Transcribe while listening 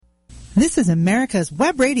This is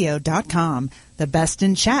americaswebradio.com, the best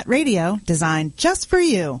in chat radio designed just for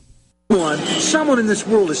you. Someone in this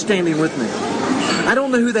world is standing with me. I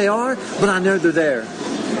don't know who they are, but I know they're there.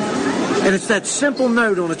 And it's that simple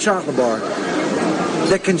note on a chocolate bar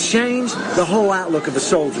that can change the whole outlook of a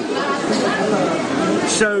soldier.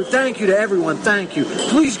 So thank you to everyone. Thank you.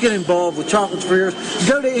 Please get involved with Chocolates for Heroes.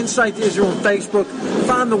 Go to Insight to Israel on Facebook.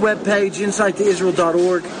 Find the webpage,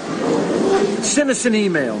 insighttoisrael.org. Send us an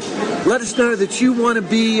email. Let us know that you want to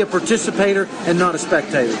be a participator and not a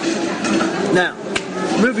spectator. Now,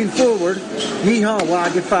 moving forward, yeehaw, wow, I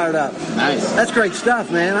get fired up. Nice. That's great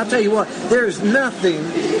stuff, man. I'll tell you what, there is nothing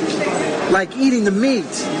like eating the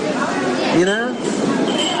meat, you know?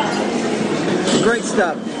 Great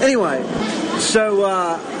stuff. Anyway, so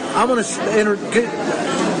I want to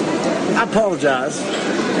I apologize.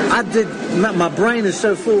 My brain is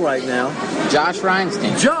so full right now. Josh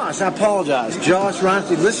Reinstein. Josh, I apologize. Josh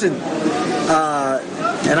Reinstein. Listen,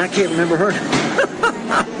 and I can't remember her.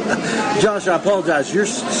 Josh, I apologize. You're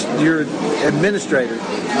administrator.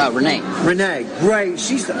 Renee. Renee, great.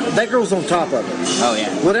 That girl's on top of it. Oh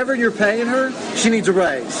yeah. Whatever you're paying her, she needs a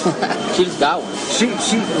raise. She just got one.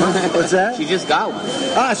 What's that? She just got one.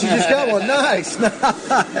 She just got one. Nice.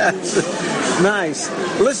 Nice.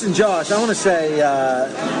 Listen, Josh, I want to say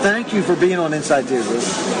thank you for being on Inside Israel.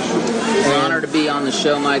 It's an honor to be on the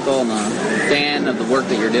show, Michael. I'm a fan of the work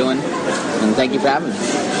that you're doing, and thank you for having me.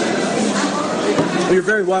 Well, you're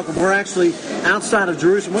very welcome. We're actually outside of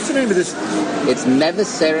Jerusalem. What's the name of this? It's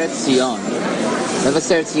Mevaseret Zion.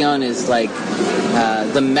 Mevaseret Zion is like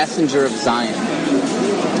the messenger of Zion.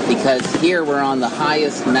 Because here we're on the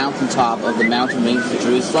highest mountaintop of the mountain range of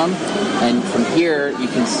Jerusalem, and from here you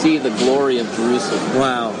can see the glory of Jerusalem.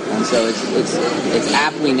 Wow! And so it's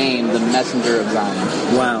aptly named the Messenger of Zion.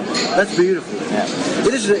 Wow, that's beautiful. Yeah.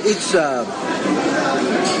 It's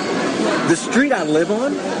the street I live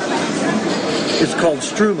on is called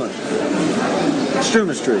Struma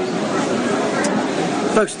Street.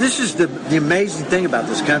 Folks, this is the amazing thing about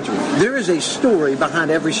this country. There is a story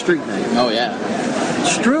behind every street name. Oh yeah.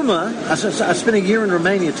 Struma, I spent a year in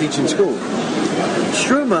Romania teaching school.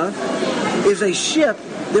 Struma is a ship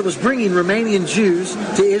that was bringing Romanian Jews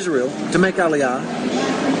to Israel to make Aliyah,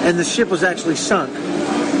 and the ship was actually sunk.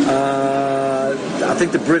 I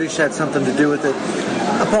think the British had something to do with it.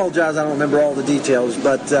 I apologize, I don't remember all the details,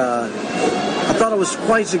 but I thought it was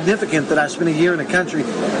quite significant that I spent a year in a country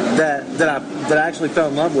that I actually fell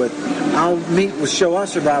in love with. I'll meet with Shoah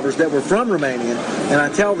survivors that were from Romania, and I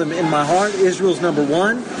tell them in my heart, Israel's number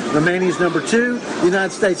 1, Romania's number 2, the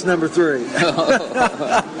United States number 3.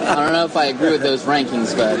 I don't know if I agree with those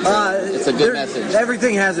rankings, but it's a good message.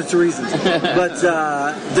 Everything has its reasons. But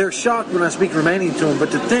they're shocked when I speak Romanian to them.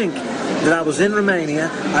 But to think that I was in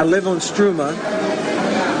Romania, I live on Struma,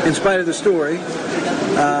 in spite of the story,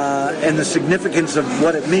 and the significance of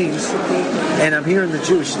what it means, and I'm here in the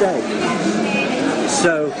Jewish state.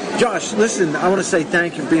 So, Josh, listen, I want to say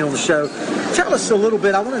thank you for being on the show. Tell us a little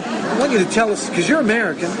bit. I want you to tell us, because you're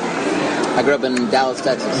American. I grew up in Dallas,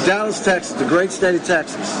 Texas. Dallas, Texas, the great state of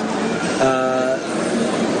Texas.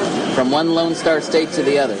 From one Lone Star state to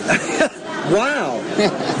the other. Wow.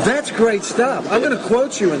 That's great stuff. I'm going to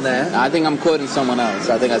quote you in that. I think I'm quoting someone else.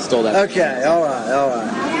 I think I stole that. Okay, all right.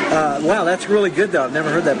 Wow, that's really good, though. I've never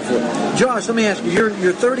heard that before. Josh, let me ask you,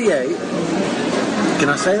 you're 38. Can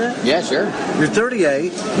I say that? Yeah, sure. You're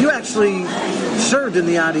 38. You actually served in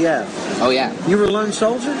the IDF. Oh, yeah. You were a lone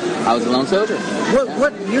soldier? I was a lone soldier.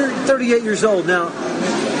 What? You're 38 years old now.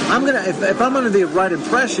 I'm gonna, if I'm under the right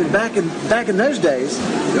impression, back in those days,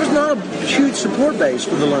 there was not a huge support base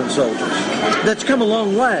for the lone soldiers. That's come a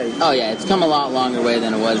long way. Oh yeah, it's come a lot longer way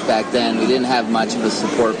than it was back then. We didn't have much of a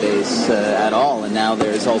support base at all, and now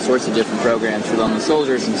there's all sorts of different programs for lone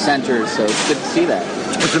soldiers and centers. So it's good to see that.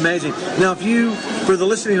 It's amazing. Now, for the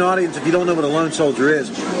listening audience, if you don't know what a lone soldier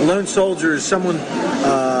is someone,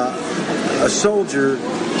 a soldier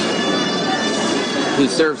who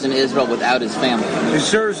serves in Israel without his family. Who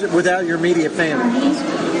serves without your immediate family.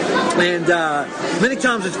 And many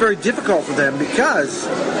times it's very difficult for them because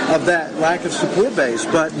of that lack of support base.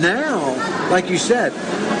 But now, like you said,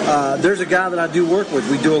 there's a guy that I do work with.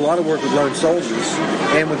 We do a lot of work with lone soldiers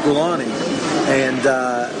and with Golani. And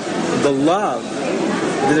the love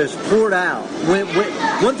that is poured out.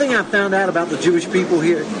 One thing I found out about the Jewish people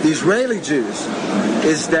here, the Israeli Jews,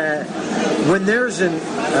 is that when there's a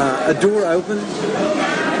door open,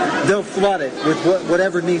 they'll flood it with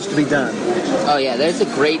whatever needs to be done. Oh yeah, there's a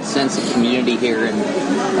great sense of community here,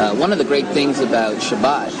 and one of the great things about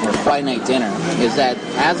Shabbat, or Friday night dinner, is that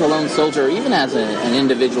as a lone soldier, or even as an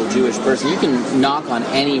individual Jewish person, you can knock on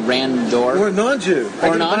any random door. Or a non-Jew.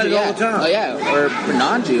 Or a non-Jew, yeah. All the time. Oh yeah, or a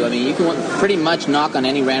non-Jew. I mean, you can pretty much knock on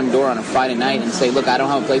any random door on a Friday night and say, look, I don't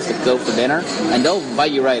have a place to go for dinner, and they'll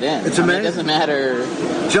invite you right in. It's amazing. It doesn't matter.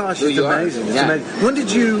 Josh, it's amazing. It's amazing. When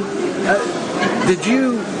did you,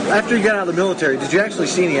 after you got out of the military, did you actually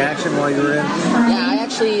see any action while you were in? Yeah, I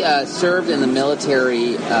actually served in the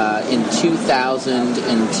military in 2000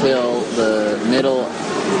 until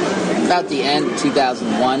about the end of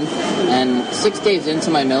 2001, and 6 days into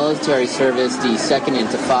my military service, the Second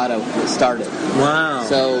Intifada started. Wow.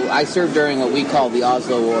 So I served during what we call the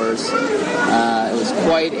Oslo Wars. It was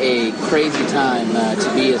quite a crazy time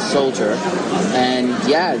to be a soldier, and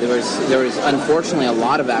yeah, there was unfortunately a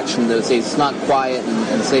lot of action those days. It's not quiet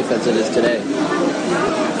and safe as it is today.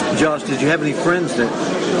 Josh, did you have any friends that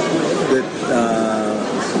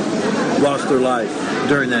lost their life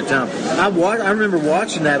during that time? I remember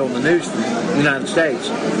watching that on the news from the United States.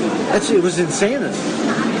 It was insanity.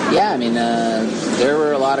 Yeah, I mean, there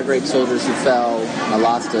were a lot of great soldiers who fell. I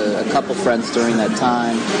lost a couple friends during that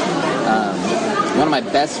time. One of my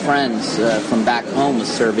best friends from back home was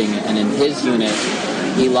serving, and in his unit,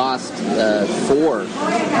 he lost 4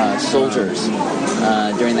 soldiers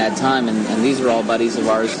during that time, and these were all buddies of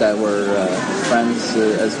ours that were friends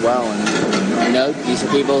as well. And you know, these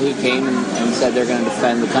are people who came and said they're going to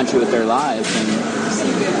defend the country with their lives,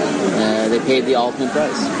 and they paid the ultimate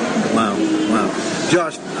price. Wow.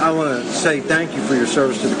 Josh, I want to say thank you for your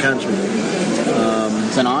service to the country.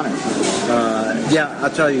 It's an honor. Yeah,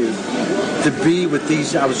 I'll tell you, to be with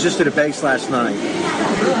these, I was just at a base last night,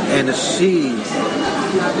 and to see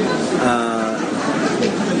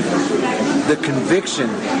the conviction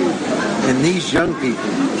in these young people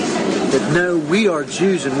that know we are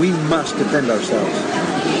Jews and we must defend ourselves.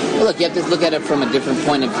 Well, look, you have to look at it from a different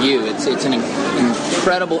point of view. It's an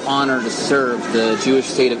incredible honor to serve the Jewish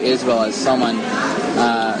state of Israel as someone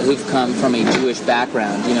who've come from a Jewish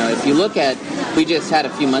background. You know, if you look at, we just had a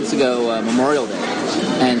few months ago Memorial Day,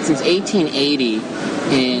 and since 1880,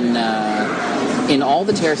 in all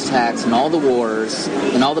the terrorist attacks and all the wars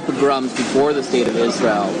and all the pogroms before the state of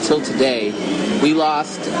Israel till today, we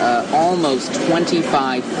lost almost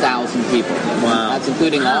 25,000 people. Wow. That's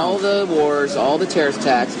including all the wars, all the terrorist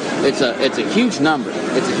attacks. It's a huge number.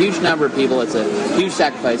 It's a huge number of people. It's a huge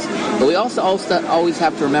sacrifice. But we also always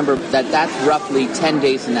have to remember that that's roughly 10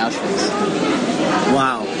 days in Auschwitz.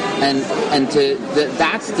 Wow. And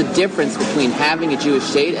that's the difference between having a Jewish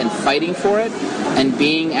state and fighting for it, and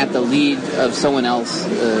being at the lead of someone else,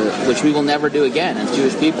 which we will never do again as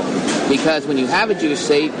Jewish people. Because when you have a Jewish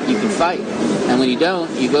state, you can fight, and when you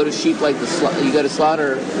don't, you go to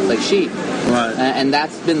slaughter like sheep. Right. And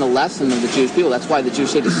that's been the lesson of the Jewish people. That's why the Jewish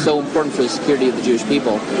state is so important for the security of the Jewish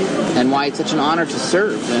people, and why it's such an honor to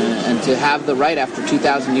serve and to have the right, after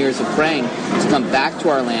 2,000 years of praying, to come back to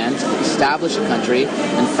our land, establish a country,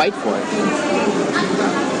 and fight for it.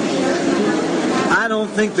 I don't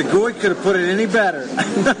think the Goy could have put it any better.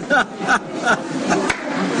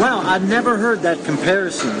 Wow, I'd never heard that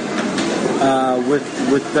comparison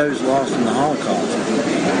with those lost in the Holocaust.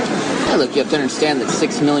 Yeah, look, you have to understand that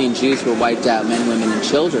 6 million Jews were wiped out, men, women, and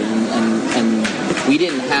children, and we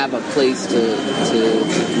didn't have a place to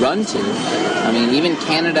run to. I mean, even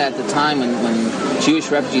Canada at the time, when Jewish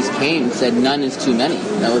refugees came, said none is too many.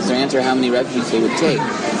 That was their answer, how many refugees they would take.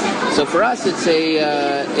 So for us, it's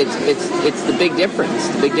the big difference.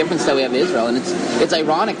 The big difference that we have in Israel, and it's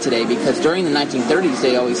ironic today because during the 1930s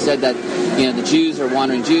they always said that the Jews or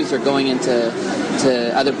wandering Jews are going into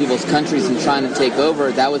other people's countries and trying to take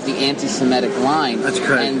over. That was the anti-Semitic line. That's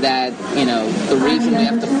correct. And that the reason we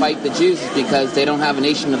have to fight the Jews is because they don't have a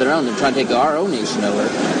nation of their own. They're trying to take our own nation over.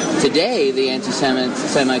 Today, the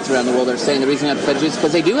anti-Semites around the world are saying the reason we have to fight Jews is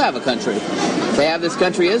because they do have a country. They have this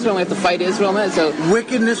country, Israel, and we have to fight Israel. So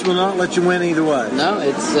wickedness will not let you win either way. No,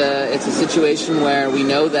 it's a situation where we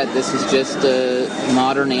know that this is just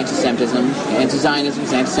modern anti-Semitism. Anti-Zionism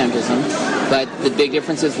is anti-Semitism. But the big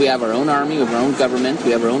difference is we have our own army, we have our own government,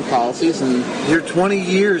 we have our own policies. And you're 20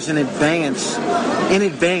 years in advance. I'm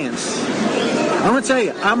going to tell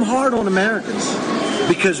you, I'm hard on Americans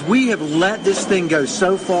because we have let this thing go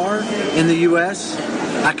so far in the U.S.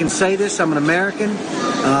 I can say this, I'm an American.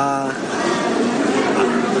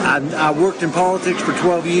 I worked in politics for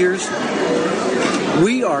 12 years.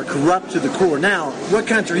 We are corrupt to the core. Now, what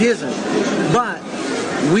country isn't? But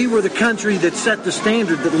we were the country that set the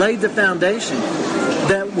standard, that laid the foundation,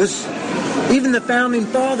 that was Even the founding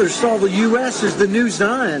fathers saw the U.S. as the new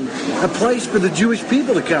Zion, a place for the Jewish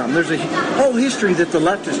people to come. There's a whole history that the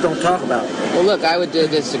leftists don't talk about. Well, look, I would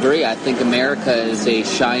disagree. I think America is a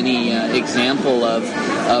shiny example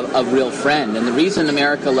of real friend. And the reason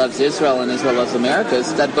America loves Israel and Israel loves America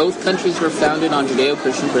is that both countries were founded on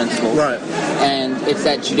Judeo-Christian principles. Right. And it's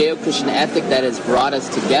that Judeo-Christian ethic that has brought us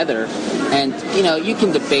together. And, you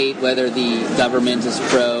can debate whether the government is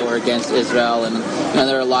pro or against Israel. And,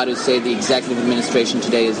 there are a lot who say the executive administration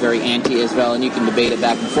today is very anti-Israel, and you can debate it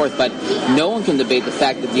back and forth. But no one can debate the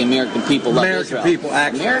fact that the American people love Israel.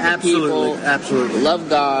 American people absolutely love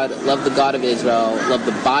God, love the God of Israel, love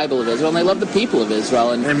the Bible of Israel, and they love the people of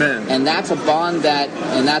Israel. And, Amen. And that's a bond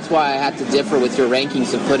and that's why I had to differ with your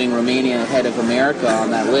rankings of putting Romania ahead of America on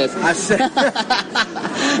that list. I said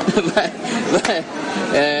but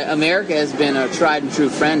America has been a tried and true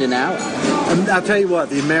friend and ally. I'll tell you what,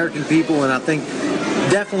 the American people, and I think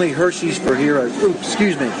definitely Hershey's for Heroes. Ooh,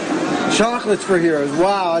 excuse me. Chocolates for Heroes.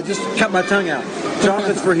 Wow, I just cut my tongue out.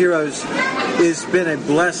 Chocolates for Heroes has been a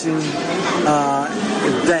blessing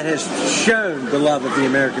that has shown the love of the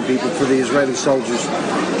American people for the Israeli soldiers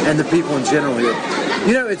and the people in general here.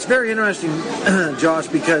 It's very interesting, Josh,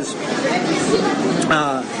 because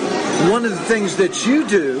one of the things that you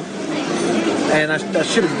do, and I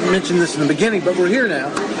should have mentioned this in the beginning, but we're here now.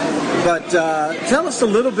 But tell us a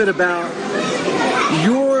little bit about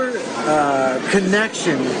your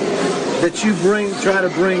connection that you try to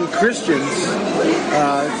bring Christians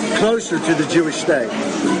closer to the Jewish state.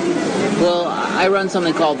 Well, I run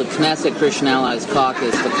something called the Knesset Christian Allies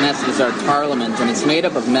Caucus. The Knesset is our parliament, and it's made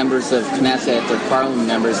up of members of Knesset, or parliament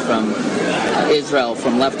members from Israel,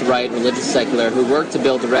 from left to right, religious, secular, who work to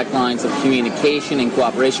build direct lines of communication and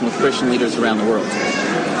cooperation with Christian leaders around the world.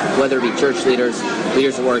 Whether it be church leaders,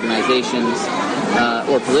 leaders of organizations,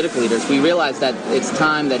 or political leaders, we realize that it's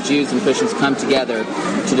time that Jews and Christians come together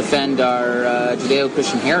to defend our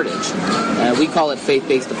Judeo-Christian heritage. We call it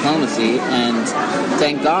faith-based diplomacy, and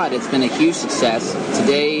thank God it's been a huge success.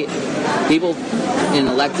 Today, people in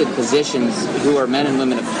elected positions who are men and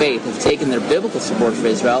women of faith have taken their biblical support for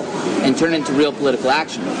Israel and turned it into real political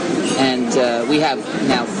action. And we have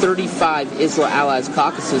now 35 Israel Allies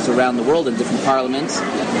caucuses around the world in different parliaments,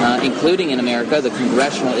 including in America, the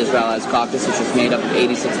Congressional Israel Allies Caucus, which is made up of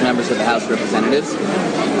 86 members of the House of Representatives.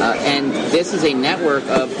 And this is a network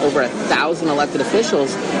of over 1,000 elected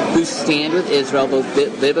officials who stand with Israel both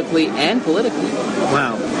biblically and politically.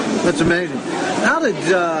 Wow, that's amazing. How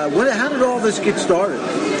did all this get started?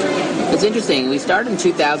 It's interesting. We started in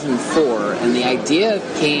 2004, and the idea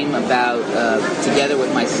came about together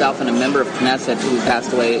with myself and a member of Knesset who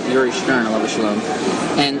passed away, Yuri Stern, alav shalom.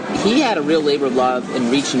 And he had a real labor of love in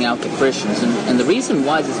reaching out to Christians. And the reason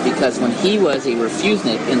was because when he was a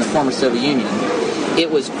refusenik in the former Soviet Union, it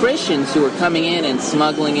was Christians who were coming in and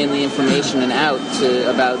smuggling in the information and out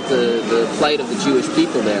about the plight of the Jewish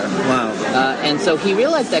people there. Wow. And so he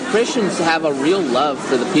realized that Christians have a real love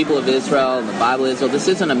for the people of Israel and the Bible of Israel. This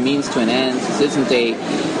isn't a means to an end. This isn't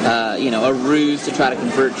a ruse to try to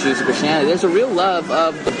convert Jews to Christianity. There's a real love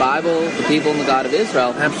of the Bible, the people, and the God of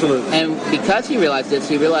Israel. Absolutely. And because he realized this,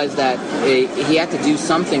 he realized that he had to do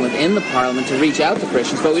something within the parliament to reach out to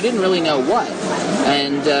Christians, but we didn't really know what.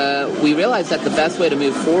 And we realized that the best way to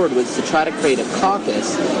move forward was to try to create a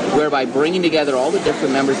caucus whereby bringing together all the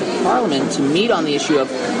different members of parliament to meet on the issue of,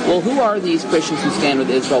 well, who are these Christians who stand with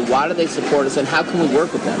Israel? Why do they support us? And how can we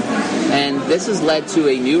work with them? And this has led to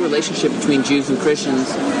a new relationship between Jews and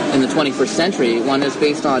Christians in the 21st century, one that's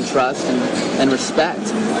based on trust and respect.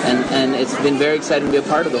 And it's been very exciting to be a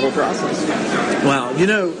part of the whole process. Wow.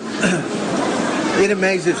 It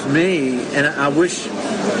amazes me, and I wish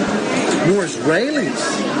more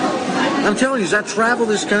Israelis. I'm telling you, as I travel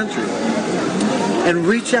this country and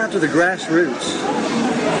reach out to the grassroots,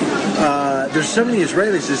 there's so many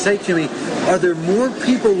Israelis that say to me, are there more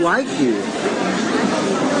people like you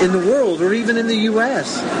in the world or even in the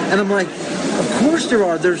U.S.? And I'm like, of course there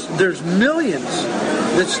are. There's millions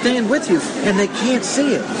that stand with you, and they can't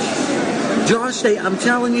see it. Josh, I'm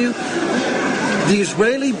telling you, the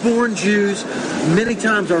Israeli-born Jews many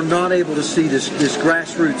times are not able to see this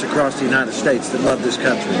grassroots across the United States that love this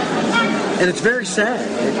country. And it's very sad.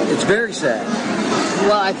 It's very sad.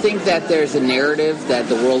 Well, I think that there's a narrative that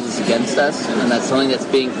the world is against us, and that's something that's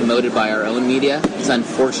being promoted by our own media. It's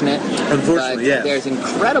unfortunate. Unfortunately, yes. There's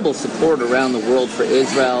incredible support around the world for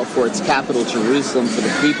Israel, for its capital, Jerusalem, for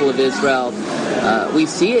the people of Israel. We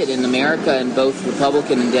see it in America in both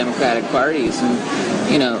Republican and Democratic parties.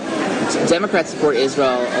 And, Democrats support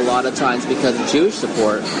Israel a lot of times because of Jewish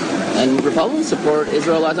support, and Republicans support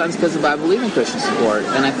Israel a lot of times because of Bible-believing Christian support.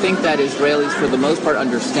 And I think that Israelis, for the most part,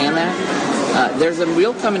 understand that. there's a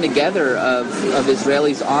real coming together of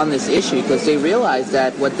Israelis on this issue, because they realize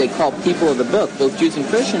that what they call people of the book, both Jews and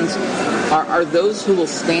Christians, are those who will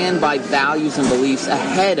stand by values and beliefs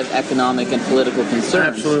ahead of economic and political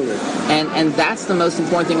concerns. Absolutely. And that's the most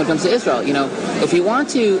important thing when it comes to Israel. You know, if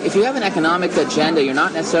you have an economic agenda, you're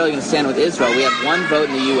not necessarily going to stand with Israel. We have one vote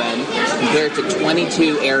in the UN compared to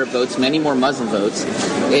 22 Arab votes, many more Muslim votes.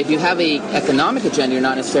 If you have an economic agenda, you're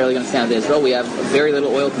not necessarily going to stand with Israel. We have very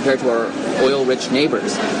little oil compared to our oil-rich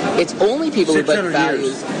neighbors. It's only people who put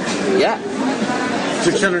values. Yeah.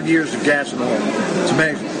 600 years of gas and oil. It's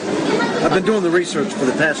amazing. I've been doing the research for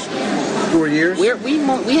the past 4 years. We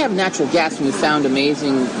have natural gas, and we found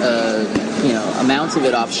amazing amounts of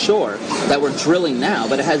it offshore that we're drilling now,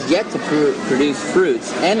 but it has yet to produce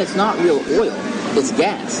fruits, and it's not real oil. It's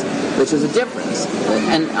gas, which is a difference.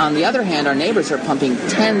 And on the other hand, our neighbors are pumping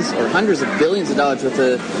tens or hundreds of billions of dollars worth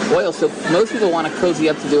of oil, so most people want to cozy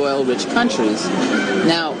up to the oil-rich countries.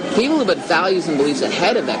 Now, people who put values and beliefs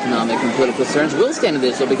ahead of economic and political concerns will stand with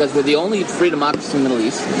Israel, because we're the only free democracy in the Middle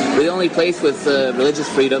East. We're the only place with religious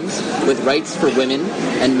freedoms, with rights for women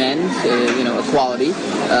and men, equality.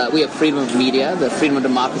 We have freedom of media, the freedom of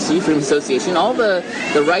democracy, freedom of association, all the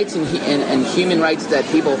rights and human rights that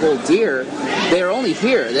people hold dear. They're only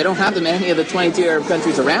here. They don't have them in any of the 22 Arab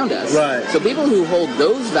countries around us. Right. So people who hold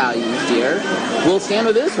those values dear will stand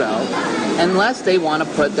with Israel unless they want to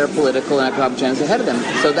put their political and economic agendas ahead of them.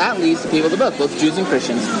 So that leads to people of the book, both Jews and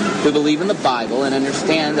Christians, who believe in the Bible and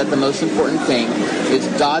understand that the most important thing is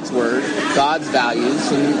God's Word, God's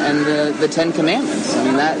values, and the Ten Commandments. I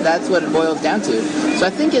mean, that's what it boils down to. So I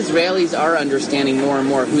think Israelis are understanding more and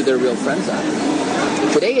more who their real friends are.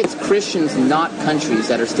 Today it's Christians, not countries,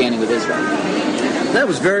 that are standing with Israel. That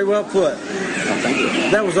was very well put. Oh, thank you.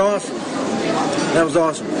 That was awesome. That was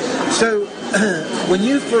awesome. So, when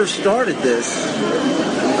you first started this,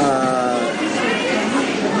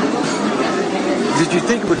 did you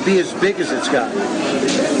think it would be as big as it's gotten?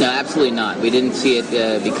 No, absolutely not. We didn't see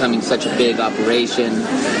it becoming such a big operation.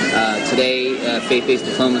 Today, faith-based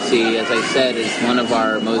diplomacy, as I said, is one of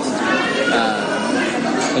our most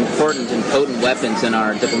important and potent weapons in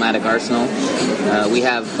our diplomatic arsenal. We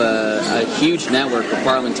have a huge network of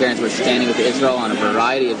parliamentarians who are standing with Israel on a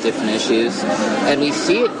variety of different issues, and we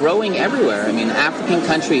see it growing everywhere. I mean, African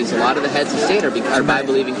countries, a lot of the heads of state are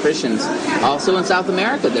Bible-believing Christians. Also in South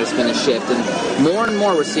America, there's been a shift, and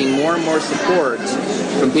more we're seeing more and more support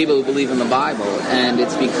from people who believe in the Bible, and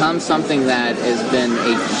it's become something that has been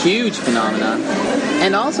a huge phenomenon.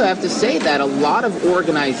 And also I have to say that a lot of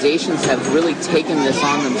organizations have really taken this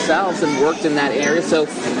on themselves and worked in that area, so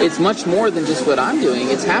it's much more than just what I'm doing.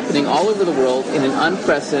 It's happening all over the world in an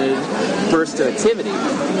unprecedented burst of activity.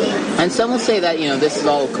 And some will say that, this is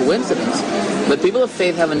all a coincidence, but people of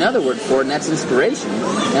faith have another word for it, and that's inspiration.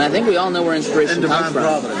 And I think we all know where inspiration comes from.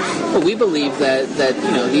 Providence. Well, we believe that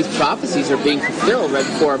these prophecies are being fulfilled right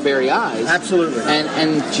before our very eyes. Absolutely.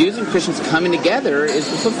 And Jews and Christians coming together is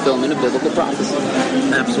the fulfillment of biblical prophecy.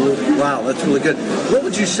 Absolutely. Wow, that's really good. What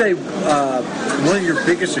would you say one of your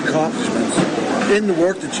biggest accomplishments in the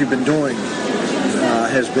work that you've been doing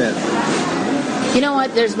has been? You know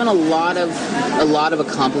what? There's been a lot of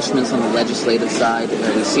accomplishments on the legislative side.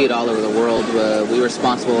 We see it all over the world. We were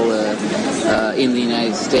responsible in the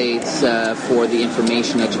United States for the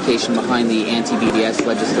information education behind the anti-BDS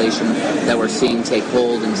legislation that we're seeing take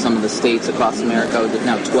hold in some of the states across America. There's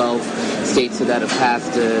now 12 states that have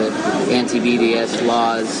passed anti-BDS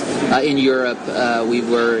laws. In Europe, we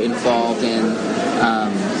were involved in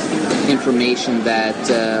information that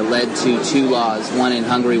led to 2 laws, one in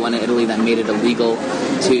Hungary, one in Italy, that made it illegal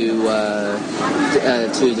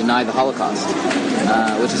to deny the Holocaust,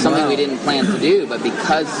 which is something we didn't plan to do, but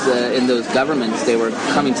because in those governments they were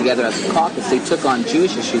coming together as a caucus, they took on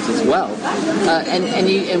Jewish issues as well.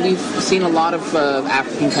 And we've seen a lot of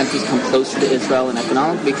African countries come closer to Israel and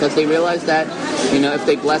economically because they realize that, if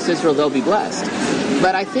they bless Israel, they'll be blessed.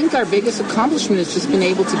 But I think our biggest accomplishment has just been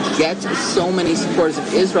able to get so many supporters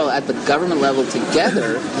of Israel at the government level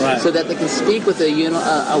together, right, so that they can speak with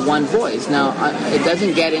a one voice. Now, it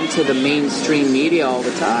doesn't get into the mainstream media all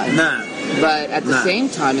the time. No. But at the same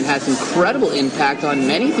time, it has incredible impact on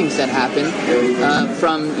many things that happen,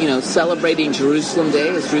 from, celebrating Jerusalem Day,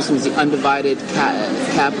 as Jerusalem is the undivided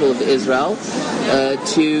capital of Israel,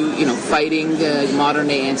 to, fighting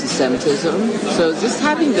modern-day anti-Semitism. So just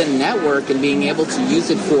having the network and being able to use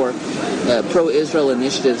it for pro-Israel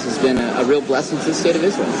initiatives has been a real blessing to the state of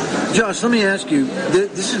Israel. Josh, let me ask you,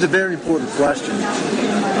 this is a very important question.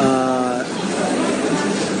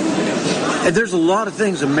 And there's a lot of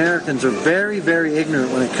things Americans are very, very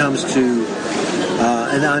ignorant when it comes to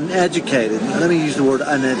and uneducated. Let me use the word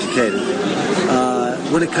uneducated.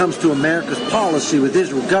 when it comes to America's policy with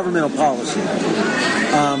Israel, governmental policy.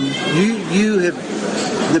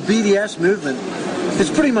 The BDS movement has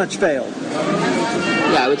pretty much failed.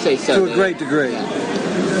 Yeah, I would say so. To a great degree. Yeah.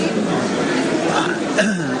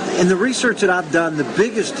 In the research that I've done, the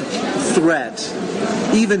biggest threat,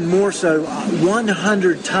 even more so,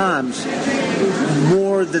 100 times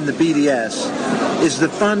more than the BDS, is the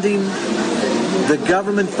funding, the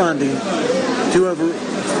government funding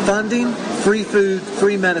free food,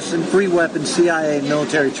 free medicine, free weapons, CIA, and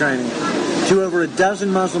military training to over a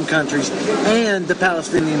dozen Muslim countries and the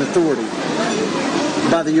Palestinian Authority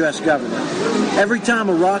by the U.S. government. Every time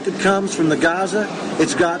a rocket comes from the Gaza,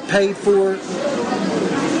 it's got paid for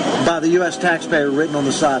by the U.S. taxpayer written on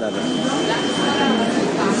the side of it.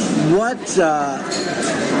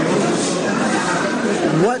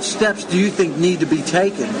 What steps do you think need to be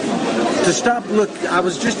taken to stop? Look, I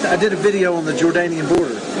did a video on the Jordanian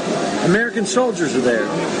border. American soldiers are there.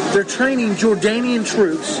 They're training Jordanian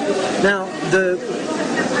troops. Now,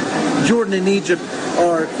 Jordan and Egypt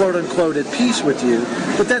are quote-unquote at peace with you,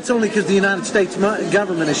 but that's only because the United States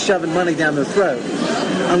government is shoving money down their throat.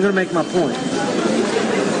 I'm going to make my point.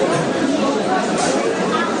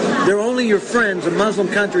 They're only your friends. A Muslim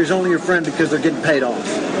country is only your friend because they're getting paid off.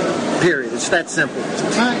 Period. It's that simple.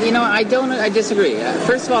 I disagree.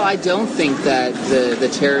 First of all, I don't think that the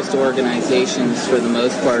terrorist organizations, for the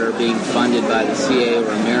most part, are being funded by the CIA or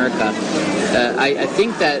America. I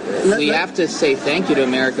think that we have to say thank you to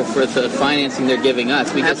America for the financing they're giving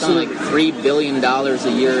us. We get something like $3 billion a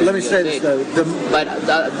year. Let me say this, though. But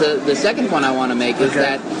the second point I want to make is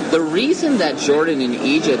that the reason that Jordan and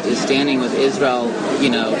Egypt is standing with Israel,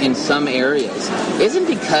 in some areas, isn't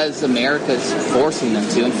because America's forcing them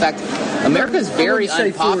to. In fact, America is very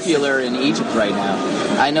unpopular in Egypt right now.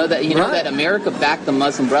 I know that know that America backed the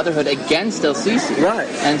Muslim Brotherhood against El-Sisi. Right.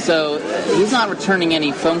 And so he's not returning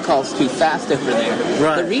any phone calls too fast over there.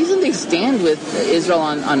 Right. The reason they stand with Israel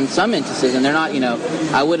on some instances, and they're not,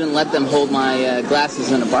 I wouldn't let them hold my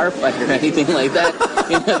glasses in a bar fight or anything like that.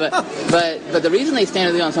 But the reason they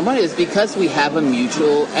stand with you on some point is because we have a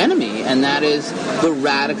mutual enemy, and that is the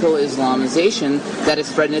radical Islamization that is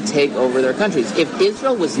spreading to take over their countries. If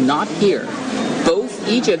Israel was not here, both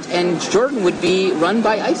Egypt and Jordan would be run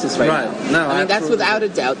by ISIS right now. No, I mean, that's without a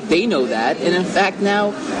doubt. They know that. And in fact,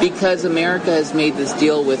 now, because America has made this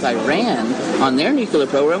deal with Iran on their nuclear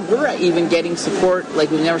program, we're even getting support like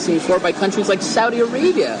we've never seen before by countries like Saudi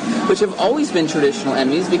Arabia, which have always been traditional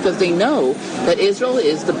enemies because they know that Israel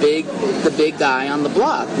is the big guy on the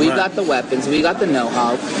block. We've got the weapons. We got the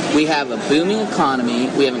know-how. We have a booming economy.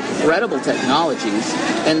 We have incredible technologies.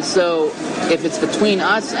 And so if it's between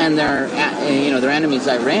us and their enemies,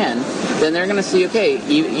 Iran, then they're going to see, okay,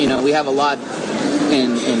 we have a lot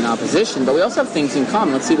in opposition, but we also have things in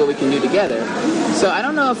common. Let's see what we can do together. So I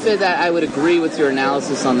don't know if that I would agree with your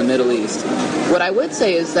analysis on the Middle East. What I would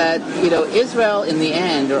say is that, Israel, in the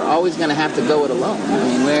end, are always going to have to go it alone.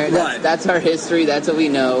 I mean, that's our history. That's what we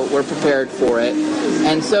know. We're prepared for it.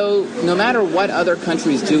 And so no matter what other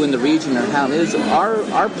countries do in the region or how it is,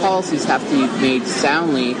 our policies have to be made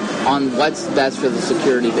soundly on what's best for the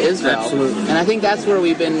security of Israel. Absolutely. And I think that's where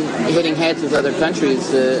we've been hitting heads with other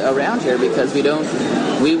countries around here because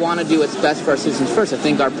we want to do what's best for our citizens first. I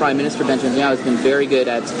think our Prime Minister, Benjamin Netanyahu, has been very good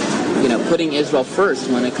at, putting Israel first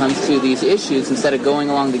when it comes to these issues instead of going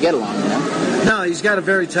along to get along, No, he's got a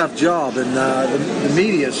very tough job, and the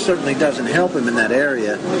media certainly doesn't help him in that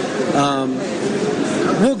area.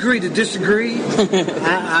 We'll agree to disagree.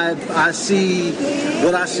 I see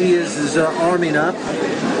what I see is arming up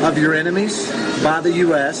of your enemies by the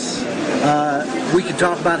U.S. We can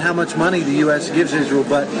talk about how much money the U.S. gives Israel,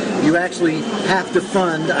 but you actually have to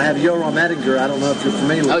fund. I have Yoram Ettinger. I don't know if you're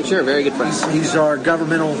familiar with him. Oh, sure. Very good friend. He's our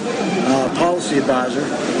governmental policy advisor.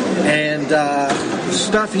 And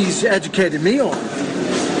stuff he's educated me on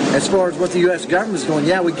as far as what the U.S. government is doing.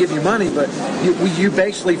 Yeah, we give you money, but you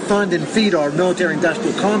basically fund and feed our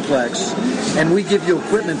military-industrial complex, and we give you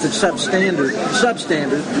equipment that's substandard,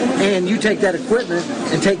 and you take that equipment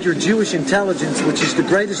and take your Jewish intelligence, which is the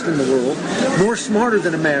greatest in the world, more smarter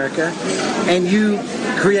than America, and you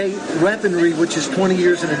create weaponry which is 20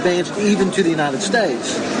 years in advance even to the United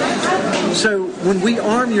States. So when we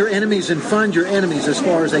arm your enemies and fund your enemies as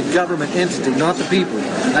far as a government entity, not the people,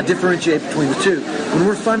 I differentiate between the two. When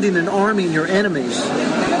we're funding and arming your enemies,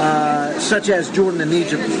 such as Jordan and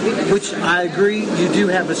Egypt, which I agree you do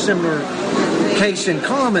have a similar case in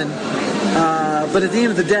common, but at the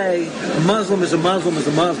end of the day, a Muslim is a Muslim is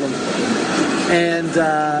a Muslim, and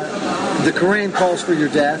the Quran calls for your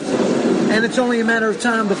death, and it's only a matter of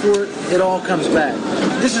time before it all comes back.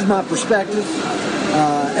 This is my perspective.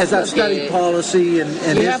 as I've studied policy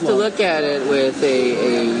and you have to look at it with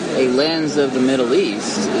a lens of the Middle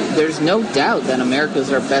East. There's no doubt that America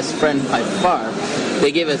is our best friend by far.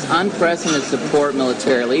 They give us unprecedented support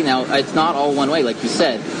militarily. Now, it's not all one way, like you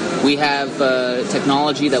said. We have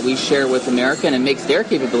technology that we share with America, and it makes their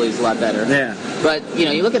capabilities a lot better. Yeah. But,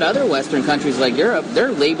 you look at other Western countries like Europe,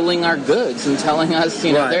 they're labeling our goods and telling us,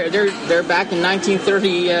 right. they're back in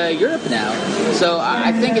 1930 Europe now. So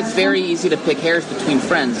I think it's very easy to pick hairs between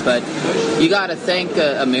friends, but you got to thank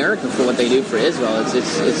America for what they do for Israel.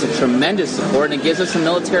 It's a tremendous support, and it gives us a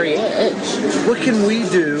military edge. What can we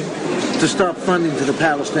do to stop funding to the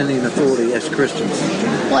Palestinian Authority as Christians?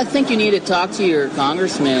 Well, I think you need to talk to your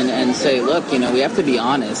congressman and say, look, we have to be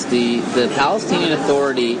honest. The Palestinian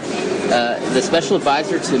Authority, the special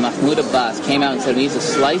advisor to Mahmoud Abbas came out and said we need to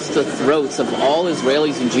slice the throats of all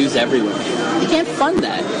Israelis and Jews everywhere. You can't fund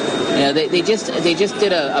that. They just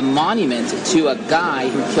did a monument to a guy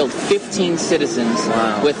who killed 15 citizens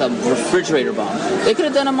with a refrigerator bomb. They could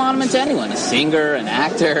have done a monument to anyone, a singer, an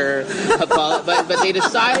actor, but they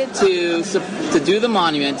decided to do the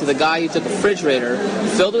monument to the guy who took a refrigerator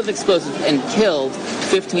filled with explosives and killed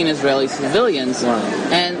 15 Israeli civilians. Wow.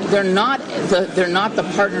 And they're not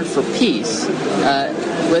the partner for peace.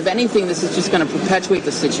 With anything, this is just going to perpetuate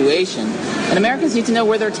the situation. And Americans need to know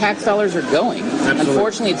where their tax dollars are going. Absolutely.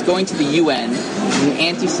 Unfortunately, it's going to the UN, an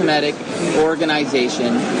anti-Semitic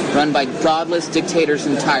organization run by godless dictators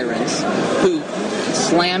and tyrants who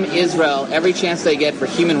slam Israel every chance they get for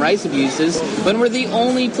human rights abuses when we're the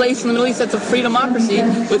only place in the Middle East that's a free democracy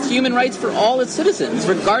with human rights for all its citizens,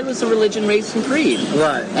 regardless of religion, race, and creed.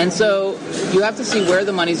 Right. And so you have to see where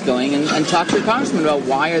the money's going and talk to your congressman about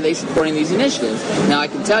why are they supporting these initiatives. Now, I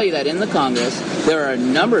can tell you that in the Congress, there are a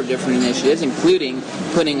number of different initiatives, including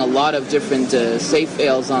putting a lot of different safe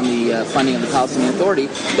fails on the funding of the Palestinian Authority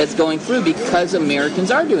that's going through because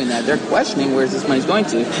Americans are doing that. They're questioning where this money's going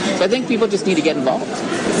to. So I think people just need to get involved.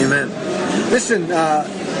 Amen. Listen,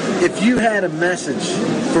 if you had a message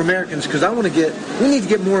for Americans, because we need to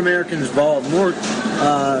get more Americans involved, more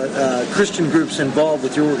Christian groups involved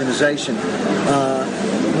with your organization.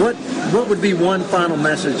 What would be one final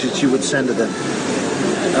message that you would send to them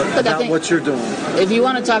about what you're doing? If you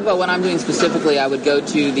want to talk about what I'm doing specifically, I would go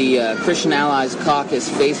to the Christian Allies Caucus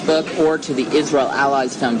Facebook or to the Israel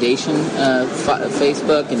Allies Foundation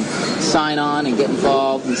Facebook and sign on and get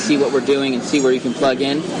involved and see what we're doing and see where you can plug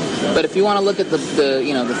in. But if you want to look at the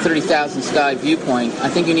 30,000 sky viewpoint, I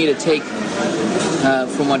think you need to take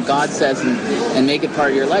from what God says and make it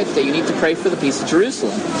part of your life that you need to pray for the peace of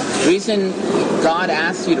Jerusalem. The reason God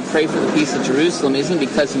asks you to pray for the peace of Jerusalem isn't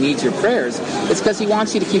because he needs your prayers. It's because he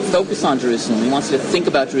wants you to keep focused on Jerusalem. He wants you to think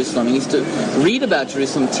about Jerusalem. He needs to read about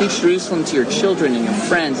Jerusalem, teach Jerusalem to your children and your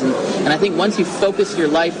friends. And I think once you focus your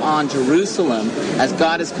life on Jerusalem, as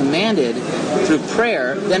God has commanded through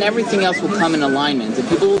prayer, then everything else will come in alignment. And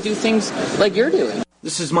people will do things like you're doing.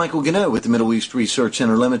 This is Michael Ganoe with the Middle East Research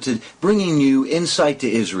Center Limited, bringing you insight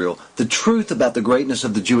to Israel, the truth about the greatness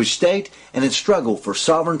of the Jewish state and its struggle for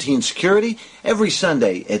sovereignty and security, every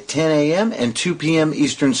Sunday at 10 a.m. and 2 p.m.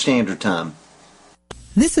 Eastern Standard Time.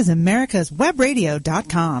 This is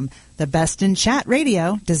americaswebradio.com, the best in chat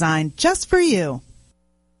radio designed just for you.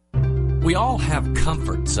 We all have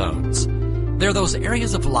comfort zones. They're those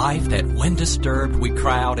areas of life that, when disturbed, we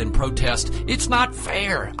cry out and protest, "It's not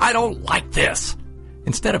fair! I don't like this!"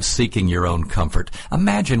 Instead of seeking your own comfort,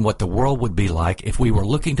 imagine what the world would be like if we were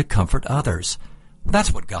looking to comfort others.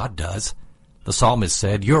 That's what God does. The psalmist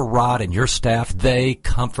said, "Your rod and your staff, they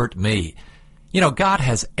comfort me." God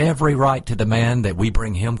has every right to demand that we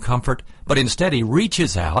bring him comfort, but instead he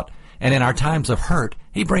reaches out, and in our times of hurt,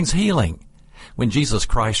 he brings healing. When Jesus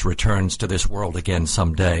Christ returns to this world again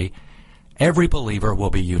someday, every believer will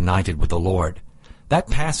be united with the Lord. That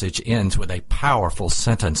passage ends with a powerful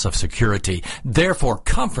sentence of security. Therefore,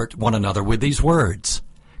 comfort one another with these words.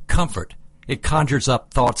 Comfort. It conjures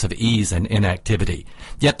up thoughts of ease and inactivity.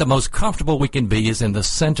 Yet the most comfortable we can be is in the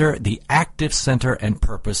center, the active center and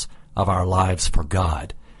purpose of our lives for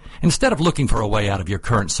God. Instead of looking for a way out of your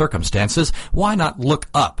current circumstances, why not look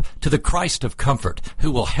up to the Christ of comfort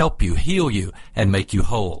who will help you, heal you, and make you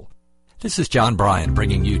whole? This is John Bryan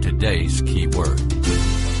bringing you today's key word.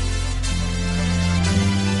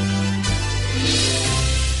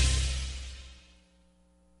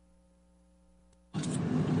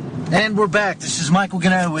 And we're back. This is Michael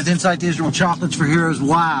Ganoe with Insight to Israel Chocolates for Heroes.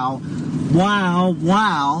 Wow. Wow.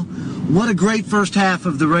 Wow. What a great first half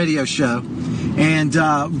of the radio show. And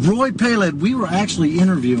Roy Paled, we were actually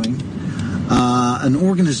interviewing an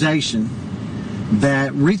organization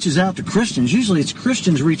that reaches out to Christians. Usually it's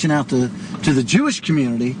Christians reaching out to the Jewish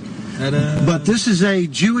community Ta-da. But this is a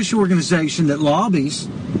Jewish organization that lobbies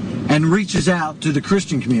and reaches out to the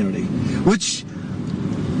Christian community, which,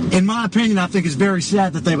 in my opinion, I think is very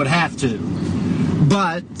sad that they would have to.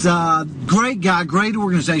 But great guy, great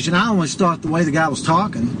organization. I always thought the way the guy was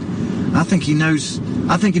talking, I think he knows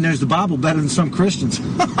the Bible better than some Christians.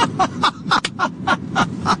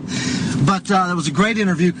 But that was a great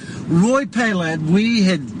interview. Roy Peled, we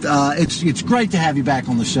had it's great to have you back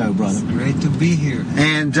on the show, brother. It's great to be here.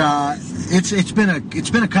 And it's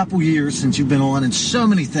been a couple years since you've been on, and so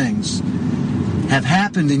many things have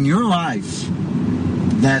happened in your life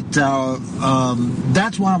that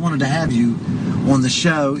that's why I wanted to have you on the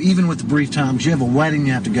show, even with the brief times. You have a wedding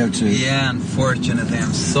you have to go to. Yeah, unfortunately,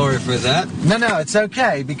 I'm sorry for that. No, it's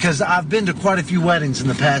okay, because I've been to quite a few weddings in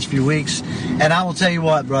the past few weeks, and I will tell you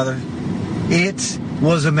what, brother, it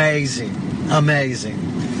was amazing. Amazing.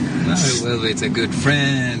 Well, it's a good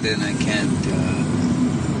friend, and I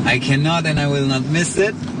cannot and I will not miss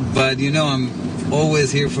it, but I'm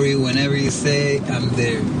always here for you. Whenever you say, I'm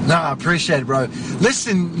there. No, I appreciate it, bro.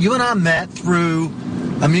 Listen, you and I met through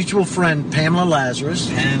a mutual friend, Pamela Lazarus.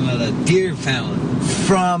 Pamela, dear Pamela.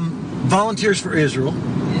 From Volunteers for Israel.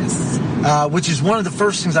 Yes. Which is one of the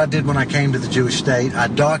first things I did when I came to the Jewish state. I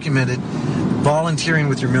documented volunteering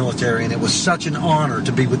with your military, and it was such an honor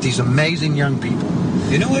to be with these amazing young people.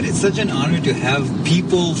 You know what? It's such an honor to have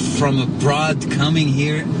people from abroad coming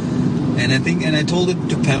here. And I told it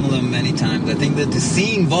to Pamela many times, I think that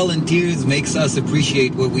seeing volunteers makes us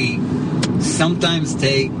appreciate what we sometimes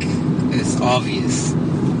take as obvious.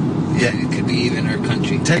 Yeah. It could be even our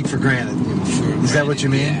country. Take for granted. Is that what you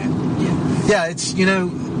mean? Yeah, it's,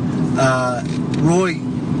 Roy,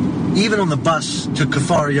 even on the bus to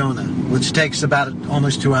Kfar Yona, which takes about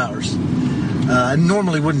almost 2 hours,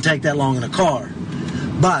 normally wouldn't take that long in a car.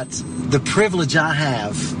 But the privilege I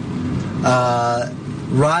have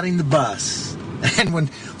riding the bus, and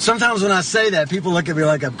sometimes when I say that, people look at me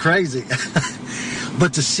like I'm crazy.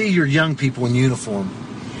 But to see your young people in uniform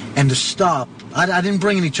and to stop, I didn't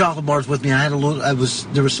bring any chocolate bars with me.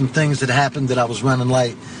 There were some things that happened that I was running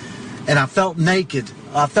late, and I felt naked.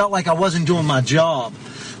 I felt like I wasn't doing my job,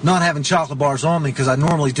 not having chocolate bars on me, because I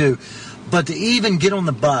normally do. But to even get on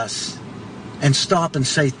the bus and stop and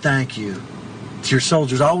say thank you to your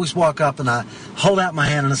soldiers. I always walk up and I hold out my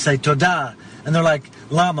hand and I say Todah, and they're like,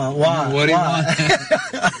 Lama, why? What do you want?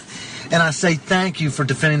 And I say thank you for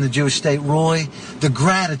defending the Jewish state. Roy, the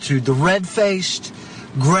gratitude, the red-faced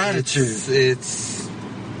gratitude. It's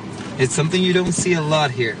something you don't see a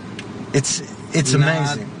lot here. It's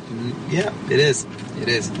amazing. Yeah, it is. It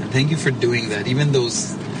is. And thank you for doing that. Even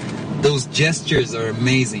those gestures are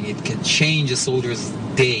amazing. It can change a soldier's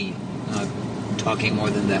day. Not talking more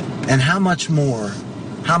than that. And how much more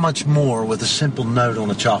with a simple note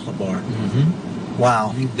on a chocolate bar? Mm-hmm.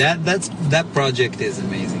 Wow. That project is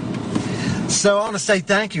amazing. So I want to say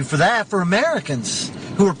thank you for that, for Americans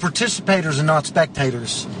who are participators and not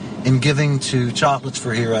spectators in giving to Chocolates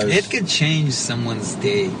for Heroes. It could change someone's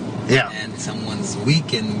day. Yeah. And someone's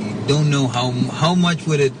week, and you don't know how much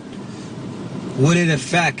would it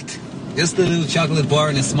affect. Just a little chocolate bar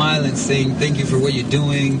and a smile and saying thank you for what you're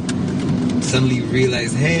doing. Suddenly you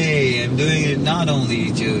realize, hey, I'm doing it not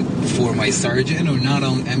only for my sergeant,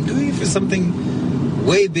 I'm doing it for something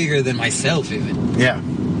way bigger than myself even. Yeah.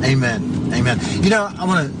 Amen. I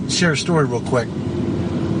want to share a story real quick.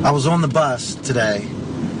 I was on the bus today,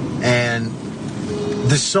 and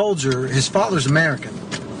this soldier, his father's American,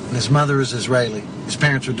 and his mother is Israeli. His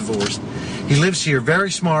parents are divorced. He lives here, very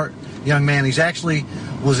smart young man. He's actually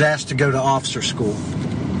was asked to go to officer school.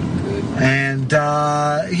 Good. And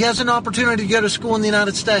he has an opportunity to go to school in the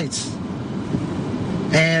United States.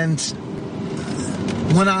 And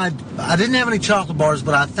when I didn't have any chocolate bars,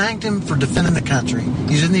 but I thanked him for defending the country.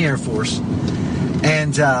 He's in the Air Force.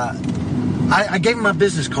 And I gave him my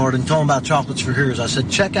business card and told him about Chocolates for Heroes. I said,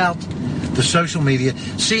 check out the social media.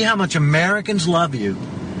 See how much Americans love you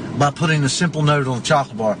by putting a simple note on a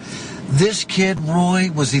chocolate bar. This kid,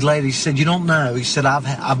 Roy, was elated. He said, you don't know. He said,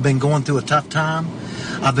 I've been going through a tough time.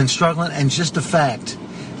 I've been struggling. And just the fact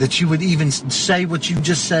that you would even say what you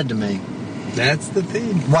just said to me. That's the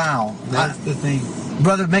thing. Wow. That's the thing.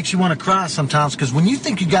 Brother, it makes you want to cry sometimes, because when you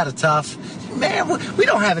think you got it tough, man, we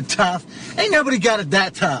don't have it tough. Ain't nobody got it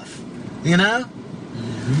that tough, you know?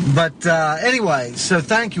 Mm-hmm. But anyway, so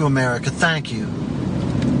thank you, America. Thank you.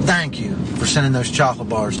 Thank you for sending those chocolate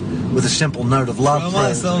bars with a simple note of love. Well,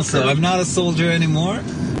 myself, so I'm not a soldier anymore,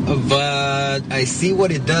 but I see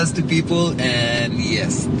what it does to people, and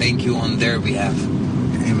yes, thank you on their behalf.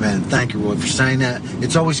 Amen. Thank you, Roy, for saying that.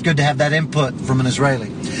 It's always good to have that input from an Israeli.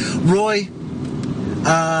 Roy,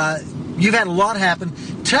 you've had a lot happen.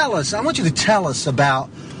 Tell us, I want you to tell us about,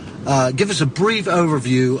 give us a brief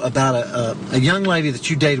overview about a young lady that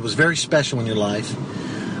you dated was very special in your life,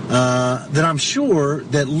 that I'm sure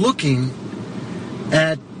that looking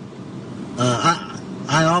at,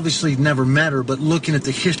 I obviously never met her, but looking at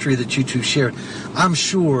the history that you two shared, I'm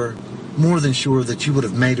sure, more than sure, that you would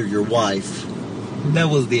have made her your wife. That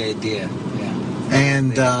was the idea, yeah.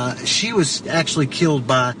 And she was actually killed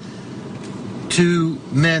by two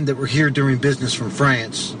men that were here doing business from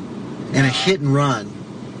France in a hit and run.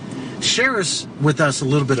 Share us with us a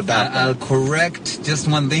little bit about that. I'll correct just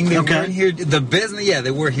one thing. They weren't here. The business, yeah,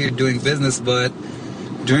 they were here doing business, but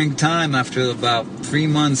during time, after about 3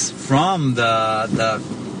 months from the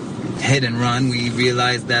hit and run, we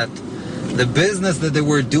realized that the business that they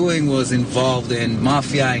were doing was involved in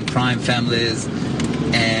mafia and crime families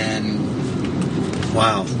and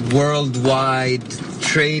worldwide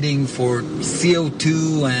trading for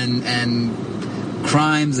CO2 and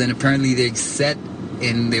crimes, and apparently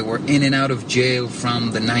they were in and out of jail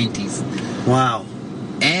from the 90s. Wow.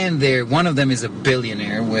 And one of them is a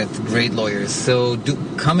billionaire with great lawyers. So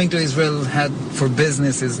coming to Israel for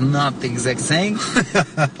business is not the exact same.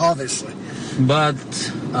 Obviously. But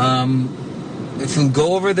if we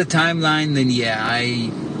go over the timeline, then yeah, I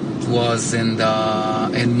was in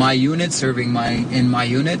my unit, serving in my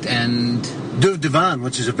unit, and Duv Divan,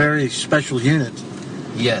 which is a very special unit.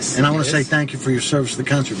 Yes. And I want to say thank you for your service to the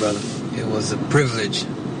country, brother. It was a privilege,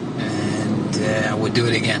 and I would do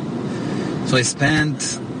it again. So I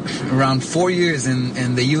spent around 4 years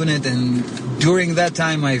in the unit, and during that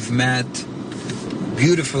time I've met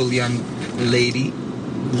beautiful young lady,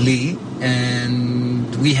 Lee,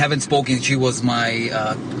 and we haven't spoken. She was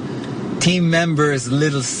my team member's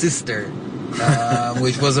little sister,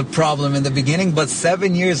 which was a problem in the beginning, but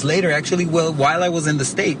 7 years later, actually, while I was in the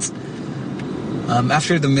States,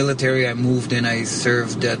 after the military, I moved and I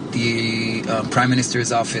served at the Prime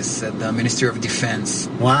Minister's office at the Ministry of Defense.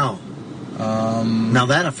 Wow. Now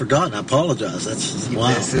that I've forgotten, I apologize.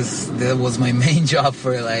 Wow. That was my main job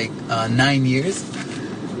for 9 years.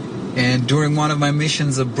 And during one of my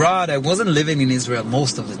missions abroad, I wasn't living in Israel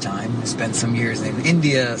most of the time. I spent some years in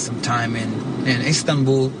India, some time in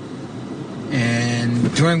Istanbul.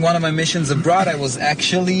 And during one of my missions abroad, I was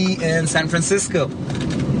actually in San Francisco.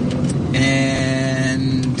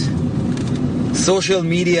 And social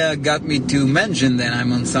media got me to mention that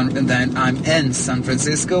I'm in San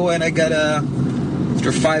Francisco, and I got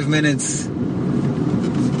after 5 minutes,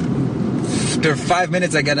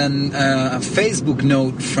 I got a Facebook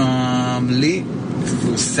note from Lee.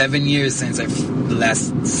 It was 7 years since I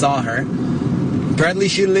last saw her. Apparently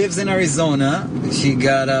she lives in Arizona. She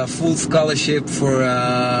got a full scholarship for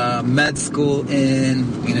med school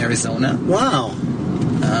in Arizona. Wow.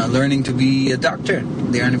 Learning to be a doctor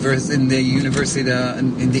in the Arizona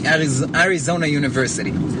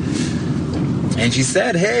University. And she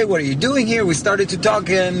said, "Hey, what are you doing here?" We started to talk,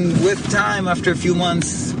 and with time, after a few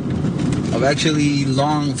months of actually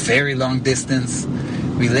very long distance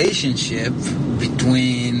relationship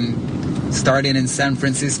between starting in San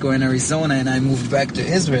Francisco and Arizona, and I moved back to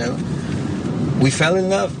Israel, we fell in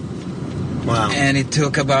love. Wow. And it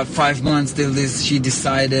took about 5 months till she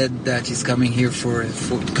decided that she's coming here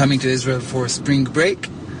coming to Israel for spring break.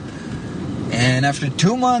 And after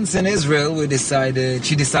 2 months in Israel,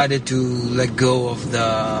 she decided to let go of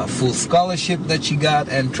the full scholarship that she got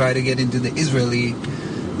and try to get into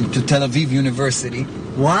Tel Aviv University.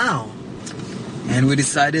 Wow. And we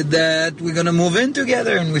decided that we're going to move in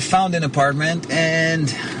together, and we found an apartment,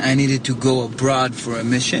 and I needed to go abroad for a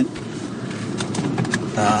mission.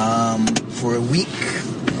 For a week,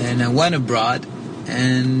 and I went abroad,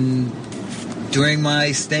 and during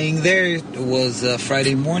my staying there, it was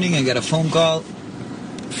Friday morning, I got a phone call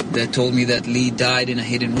that told me that Lee died in a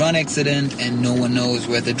hit and run accident, and no one knows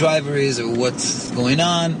where the driver is or what's going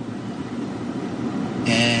on.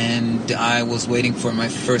 And I was waiting for my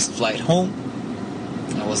first flight home.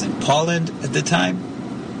 I was in Poland at the time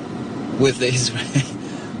with the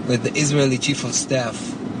Israeli chief of staff.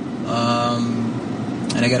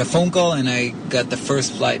 And I got a phone call, and I got the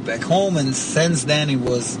first flight back home. And since then, it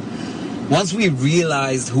was once we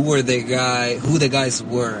realized who the guys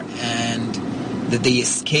were, and that they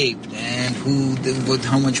escaped, and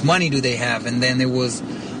how much money do they have, and then there was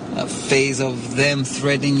a phase of them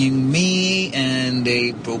threatening me, and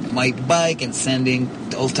they broke my bike and sending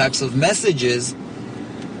all types of messages.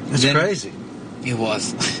 That's crazy. It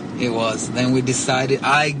was. Then we decided,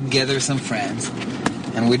 I gathered some friends,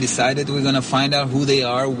 and we decided we're going to find out who they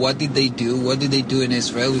are, what did they do in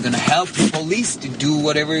Israel. We're going to help the police to do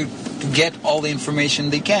whatever, to get all the information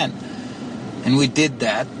they can. And we did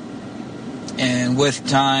that. And with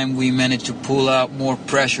time, we managed to pull out more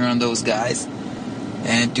pressure on those guys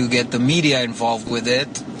and to get the media involved with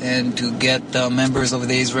it and to get the members of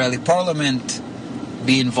the Israeli parliament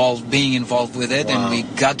being involved with it. Wow. And we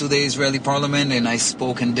got to the Israeli parliament, and I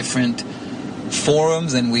spoke in different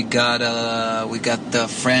forums, and we got the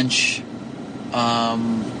French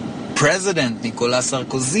president Nicolas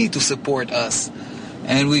Sarkozy to support us,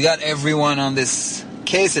 and we got everyone on this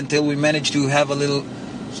case until we managed to have a little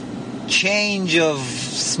change of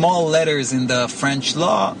small letters in the French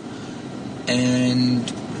law, and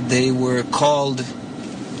they were called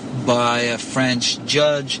by a French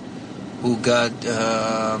judge who got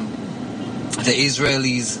the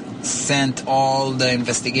Israelis sent all the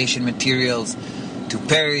investigation materials to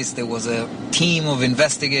Paris. There was a team of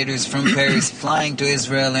investigators from Paris flying to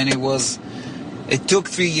Israel, and it took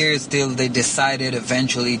 3 years till they decided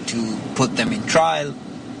eventually to put them in trial,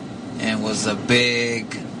 and it was a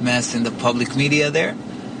big mess in the public media there.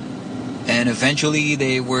 And eventually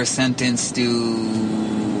they were sentenced to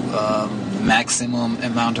maximum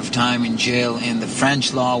amount of time in jail in the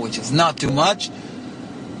French law, which is not too much,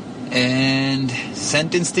 and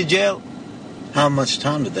sentenced to jail. How much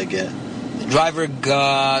time did they get? The driver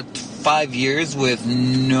got 5 years with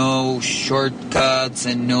no shortcuts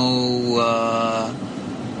and no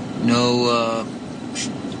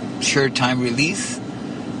short time release.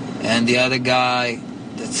 And the other guy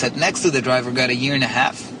that sat next to the driver got 1.5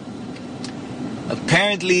 years.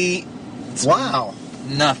 Apparently, it's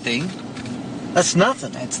nothing. That's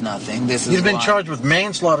nothing. It's nothing. You've been charged with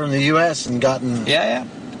manslaughter in the U.S. and gotten... Yeah.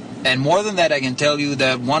 And more than that, I can tell you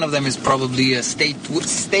that one of them is probably a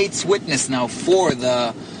state's witness now for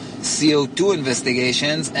the CO2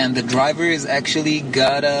 investigations, and the driver is actually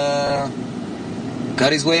got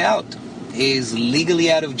his way out. He's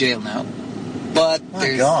legally out of jail now. But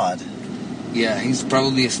my God. Yeah, he's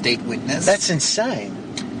probably a state witness. That's insane.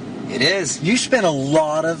 It is. You spent a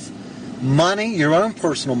lot of money, your own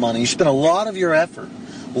personal money. You spent a lot of your effort,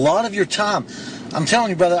 a lot of your time. I'm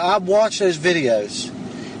telling you, brother, I watched those videos,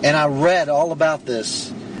 and I read all about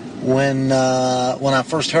this when I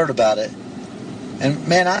first heard about it. And,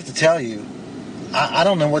 man, I have to tell you, I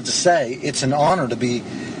don't know what to say. It's an honor to be...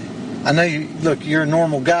 I know you're a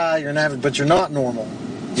normal guy, you're an average, but you're not normal.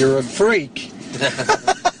 You're a freak.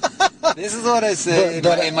 This is what I say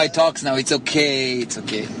in my talks now. It's okay. It's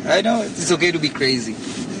okay. I know it's okay to be crazy.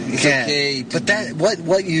 It's okay. But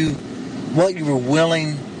what you were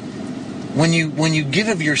willing, when you give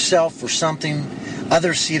of yourself for something,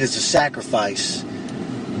 others see it as a sacrifice,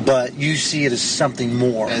 but you see it as something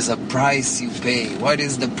more. As a price you pay. What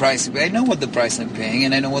is the price you pay? I know what the price I'm paying,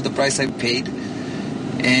 and I know what the price I paid,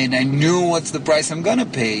 and I knew what's the price I'm gonna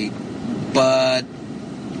pay, but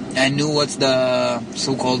I knew what's the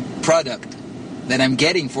so-called product that I'm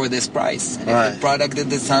getting for this price. And if the product at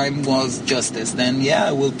this time was justice, then yeah,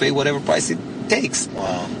 I will pay whatever price it takes.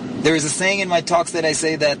 Wow. There is a saying in my talks that I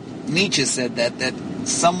say that Nietzsche said that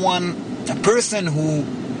a person who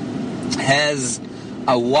has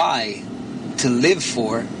a why to live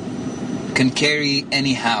for can carry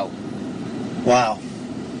any how. Wow.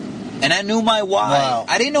 And I knew my why. Wow.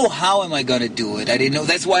 I didn't know how am I going to do it. I didn't know.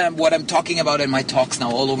 That's why what I'm talking about in my talks now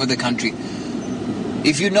all over the country.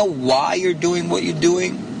 If you know why you're doing what you're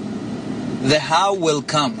doing, the how will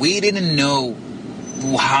come. We didn't know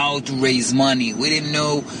how to raise money. I didn't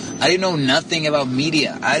know nothing about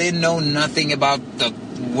media. I didn't know nothing about the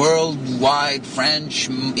worldwide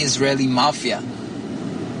French-Israeli mafia.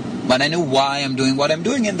 But I knew why I'm doing what I'm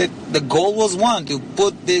doing. And the goal was one, to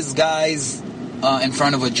put these guys in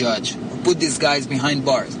front of a judge. Put these guys behind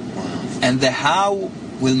bars. Wow. And the how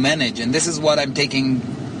will manage. And this is what I'm taking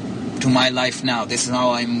to my life now. This is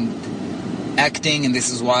how I'm acting, and this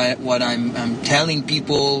is what I'm telling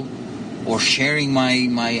people or sharing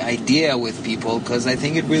my idea with people, because I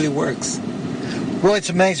think it really works. Well, it's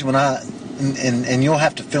amazing when and you'll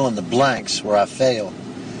have to fill in the blanks where I fail.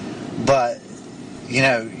 But,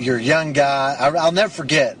 you're a young guy. I'll never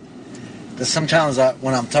forget. Because sometimes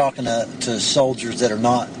when I'm talking to soldiers that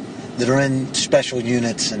are in special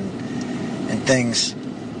units and things,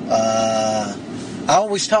 I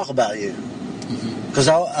always talk about you.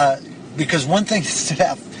 Because one thing that stood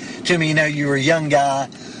out to me, you were a young guy.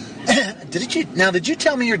 Did you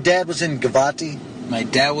tell me your dad was in Givati? My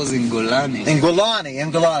dad was in Golani. In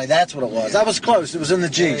Golani, that's what it was. I was close. It was in the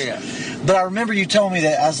G's. Yeah. But I remember you told me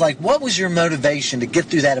that. I was like, what was your motivation to get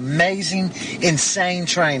through that amazing, insane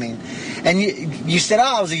training? And you said,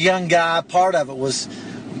 I was a young guy. Part of it was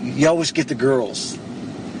you always get the girls.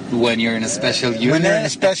 When you're in a special unit? When they're in a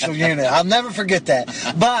special unit. I'll never forget that.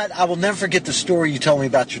 But I will never forget the story you told me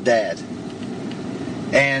about your dad.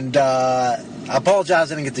 And I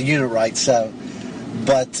apologize I didn't get the unit right,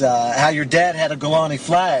 but how your dad had a Golani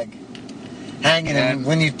flag hanging, and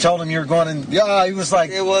when you told him you were going in, he was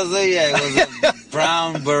like... It was a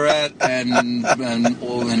brown beret and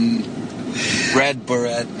red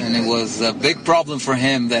beret, and it was a big problem for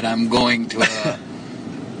him that I'm going to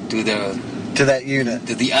that unit,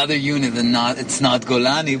 to the other unit, and it's not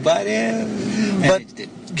Golani, but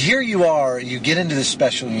here you are. You get into this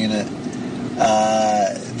special unit.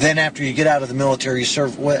 Then after you get out of the military, you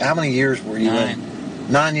serve. How many years were you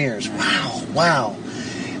in? 9 years. Wow.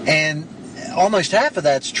 And almost half of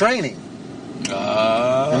that's training.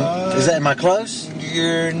 Am I close?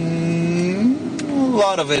 A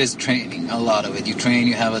lot of it is training. A lot of it. You train.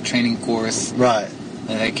 You have a training course. Right.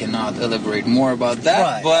 I cannot elaborate more about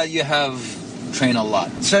that, but you have trained a lot.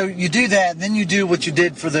 So you do that, and then you do what you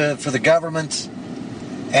did for the government,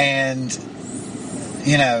 and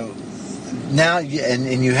now you're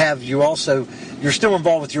still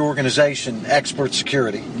involved with your organization, Expert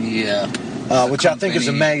Security. Yeah. Which I think is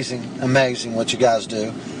amazing what you guys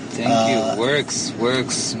do. Thank you. Works.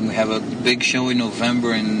 We have a big show in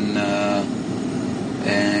November in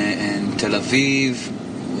Tel Aviv.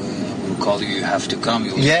 We'll call you. You have to come.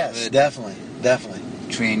 Yes, definitely.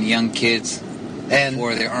 Train young kids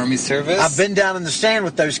for their army service. I've been down in the stand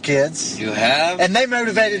with those kids. You have? And they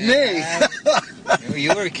motivated me.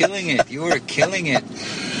 You were killing it.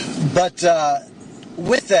 But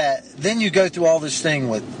with that, then you go through all this thing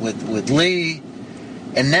with Lee,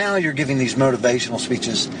 and now you're giving these motivational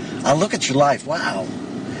speeches. I look at your life. Wow.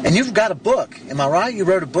 And you've got a book. Am I right? You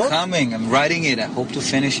wrote a book? Coming. I'm writing it. I hope to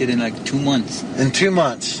finish it in 2 months. In 2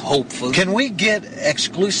 months? Hopefully. Can we get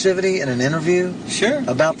exclusivity in an interview? Sure.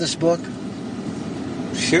 About this book?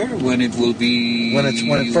 Sure. When it will be... When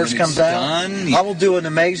it first comes out? Done. I will do an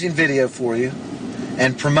amazing video for you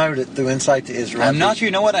and promote it through Insight to Israel. I'm not sure.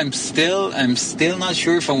 You know what? I'm still not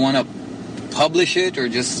sure if I want to publish it or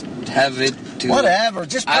just have it to... Whatever.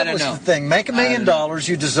 Just publish the thing. Make $1 million.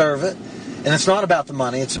 You deserve it. And it's not about the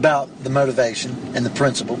money. It's about the motivation and the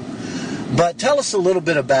principle. But tell us a little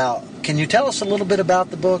bit about... Can you tell us a little bit about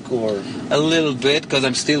the book? Or a little bit, because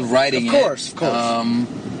I'm still writing it. Of course.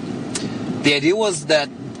 The idea was that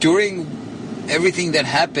during everything that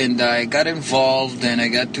happened, I got involved and I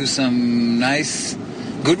got to some nice,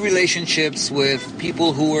 good relationships with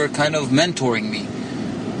people who were kind of mentoring me.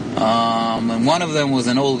 And one of them was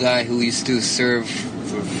an old guy who used to serve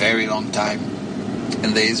for a very long time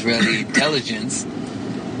in the Israeli intelligence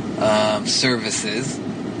services,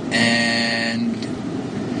 and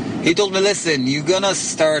he told me, listen, you're gonna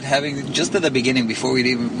start having, just at the beginning, before we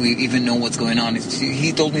even know what's going on,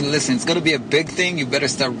 he told me, listen, it's gonna be a big thing, you better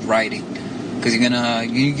start writing, because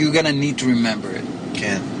you're gonna need to remember it.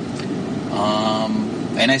 Okay.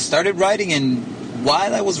 And I started writing, and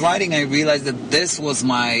while I was writing, I realized that this was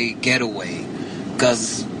my getaway,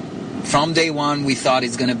 because from day one, we thought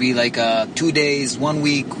it's going to be like a 2 days, 1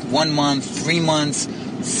 week, 1 month, 3 months,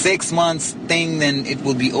 6 months thing, then it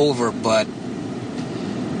will be over. But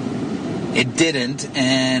it didn't.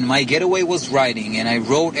 And my getaway was writing. And I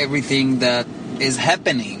wrote everything that is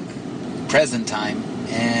happening present time.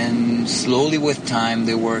 And slowly with time,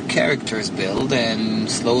 there were characters built. And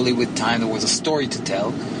slowly with time, there was a story to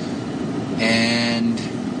tell. And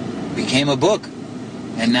became a book.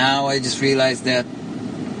 And now I just realized that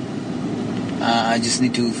I just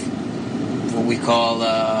need to, what we call,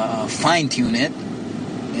 fine-tune it.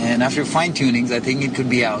 And after fine-tunings, I think it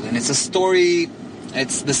could be out. And it's a story,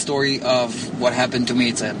 it's the story of what happened to me.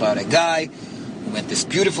 It's about a guy who met this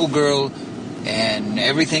beautiful girl, and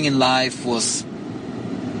everything in life was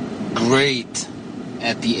great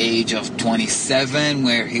at the age of 27,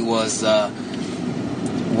 where he was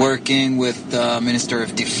working with the Minister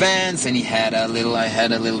of Defense, and I had a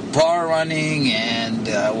little bar running, and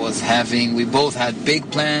we both had big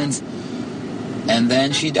plans, and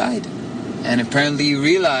then she died. And apparently he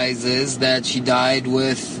realizes that she died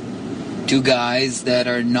with 2 guys that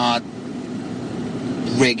are not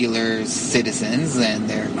regular citizens, and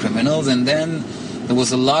they're criminals. And then there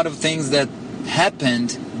was a lot of things that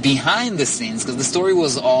happened behind the scenes, because the story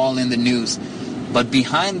was all in the news. But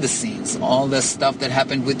behind the scenes, all the stuff that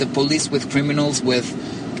happened with the police, with criminals, with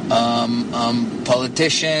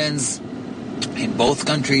politicians in both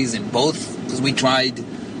countries, because we tried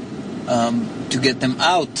to get them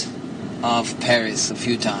out of Paris a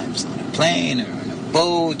few times on a plane or on a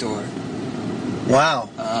boat or. Wow.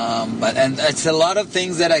 And it's a lot of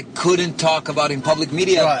things that I couldn't talk about in public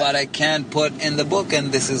media, right, but I can put in the book,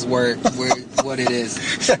 and this is where what it is.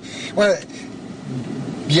 Well,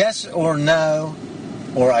 yes or no,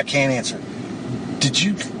 or I can't answer. Did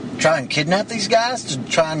you try and kidnap these guys to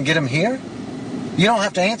try and get them here? You don't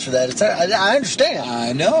have to answer that. I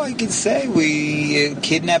understand. No, I can say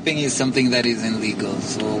kidnapping is something that is illegal.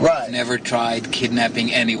 So Right. we've never tried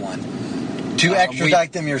kidnapping anyone. To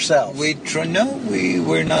extradite them yourself.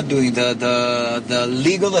 We're not doing the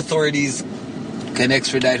legal authorities can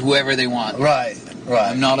extradite whoever they want. Right.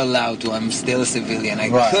 I'm not allowed to. I'm still a civilian. I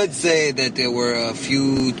could say that there were a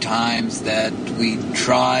few times that we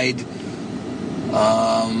tried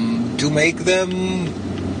to make them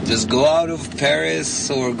just go out of Paris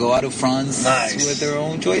or go out of France with their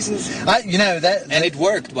own choices. And it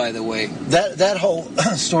worked, by the way. That whole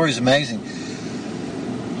story is amazing.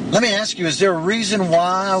 Let me ask you: is there a reason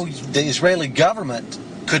why the Israeli government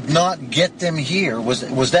could not get them here? Was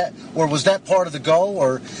that part of the goal?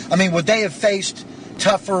 Or would they have faced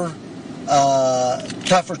tougher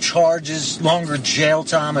charges, longer jail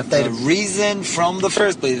time if they? The reason from the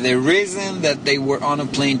first place, the reason that they were on a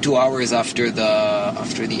plane 2 hours after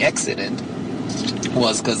the accident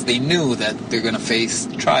was because they knew that they're going to face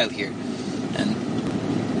trial here, and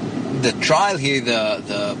the trial here,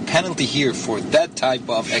 the penalty here for that type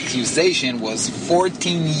of accusation was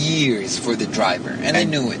 14 years for the driver, and they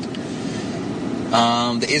knew it.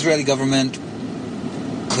 The Israeli government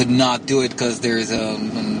could not do it because there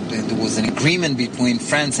was an agreement between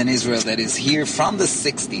France and Israel that is here from the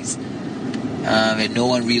 60s, and no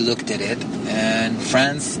one re-looked at it. And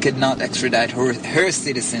France could not extradite her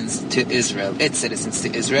citizens to Israel, its citizens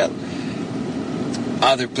to Israel.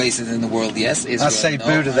 Other places in the world, yes. Israel, I say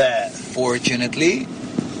boo to that. Fortunately,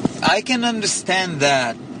 I can understand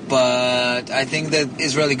that, but I think that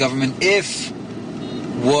Israeli government, if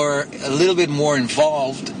were a little bit more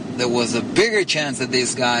involved, there was a bigger chance that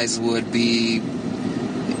these guys would be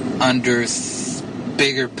under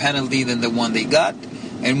bigger penalty than the one they got.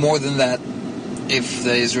 And more than that, if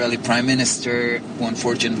the Israeli Prime Minister, who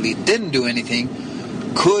unfortunately didn't do anything,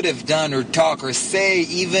 could have done or talk or say,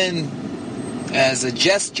 even as a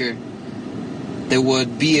gesture, there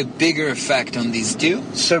would be a bigger effect on these two.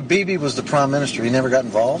 So Bibi was the Prime Minister. He never got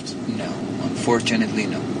involved? No. Unfortunately,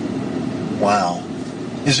 no. Wow.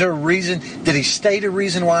 Is there a reason? Did he state a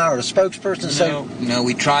reason why, or a spokesperson? No,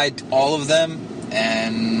 we tried all of them,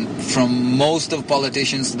 and from most of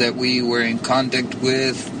politicians that we were in contact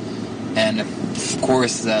with, and of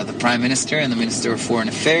course the Prime Minister and the Minister of Foreign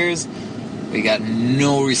Affairs, we got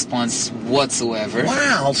no response whatsoever.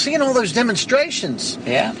 Wow, seeing all those demonstrations.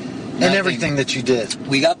 Yeah. And everything that you did.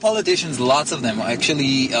 We got politicians, lots of them.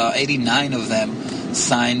 Actually, 89 of them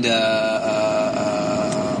signed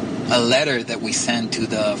a letter that we sent to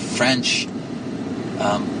the French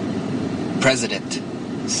president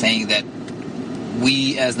saying that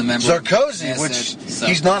we, as the member... Sarkozy, which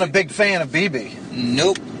he's not a big fan of Bibi.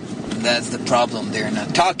 Nope. That's the problem. They're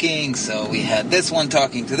not talking, so we had this one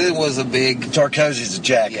talking to this. Was a big... Sarkozy's a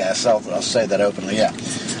jackass. I'll say that openly, yeah.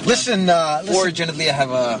 Listen, Fortunately, I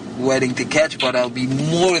have a wedding to catch, but I'll be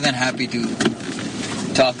more than happy to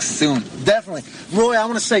talk soon. Definitely. Roy, I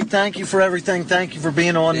want to say thank you for everything. Thank you for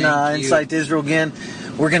being on Insight to Israel again.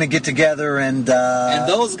 We're going to get together and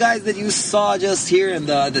those guys that you saw just here in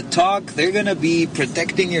the talk, they're going to be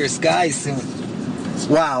protecting your skies soon.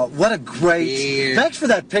 Wow, what a great... Thanks for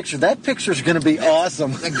that picture. That picture's going to be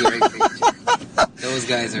awesome. That's a great picture. Those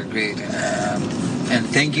guys are great. And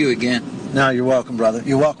thank you again. No, you're welcome, brother.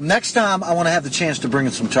 You're welcome. Next time, I want to have the chance to bring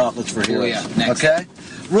in some chocolates for heroes. Oh, yeah. Next. Okay?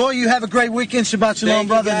 Roy, you have a great weekend. Shabbat Shalom,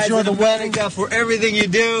 brother. Enjoy the wedding. For everything you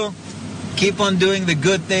do. Keep on doing the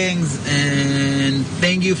good things. And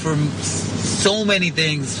thank you for so many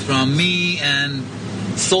things from me and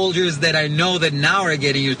soldiers that I know that now are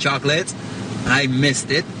getting your chocolates. I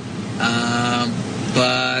missed it.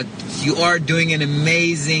 But you are doing an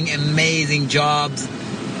amazing job.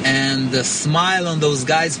 And the smile on those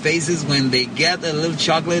guys' faces when they get a little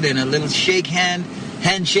chocolate and a little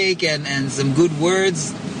handshake and some good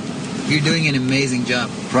words, you're doing an amazing job.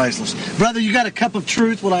 Priceless. Brother, you got a cup of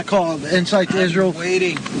truth, what I call Insight to Israel.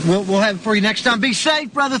 Waiting. We'll have it for you next time. Be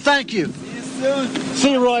safe, brother. Thank you. See you soon.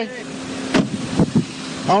 See you, Roy.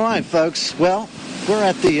 All right, folks. Well, we're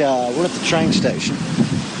at the train station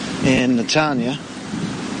in Netanya,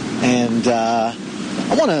 and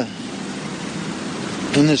I want to,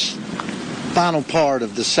 in this final part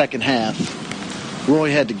of the second half,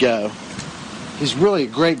 Roy had to go. He's really a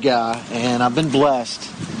great guy, and I've been blessed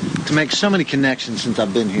to make so many connections since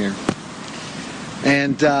I've been here.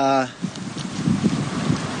 And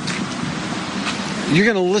you're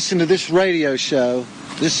going to listen to this radio show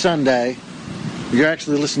this Sunday. You're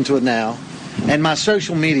actually listening to it now. And my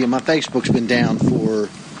social media, my Facebook's been down for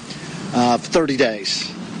 30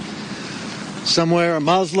 days. Somewhere a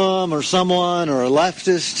Muslim or someone or a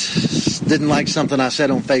leftist didn't like something I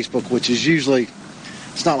said on Facebook, which is usually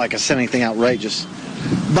It's not like I said anything outrageous.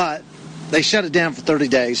 But they shut it down for 30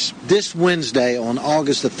 days. This Wednesday, on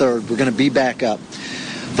August the 3rd, we're going to be back up.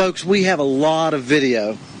 Folks, we have a lot of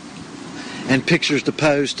video and pictures to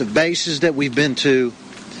post of bases that we've been to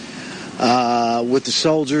with the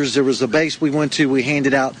soldiers. There was a base we went to. We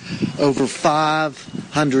handed out over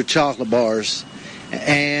 500 chocolate bars.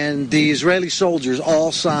 And the Israeli soldiers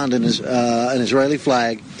all signed an Israeli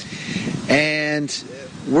flag. And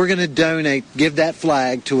we're going to give that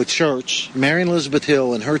flag to a church, Mary Elizabeth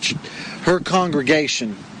Hill, and her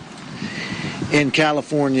congregation in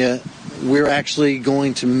California. We're actually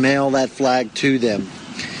going to mail that flag to them.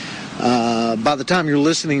 By the time you're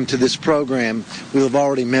listening to this program, we'll have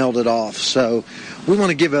already mailed it off. So we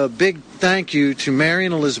want to give a big thank you to Mary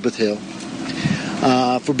and Elizabeth Hill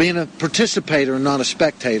for being a participator and not a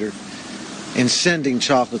spectator in sending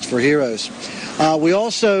Chocolates for Heroes. We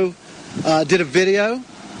also did a video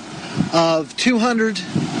of 200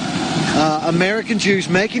 American Jews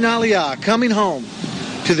making Aliyah, coming home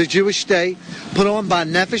to the Jewish state, put on by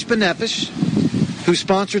Nefesh B'Nefesh, who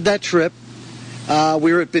sponsored that trip.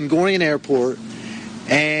 We were at Ben Gurion Airport,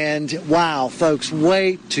 and wow, folks,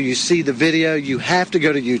 wait till you see the video. You have to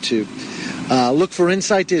go to YouTube. Look for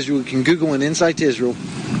Insight to Israel. You can Google in Insight to Israel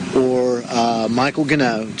or Michael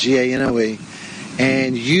Ganoe, Ganoe,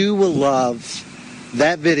 and you will love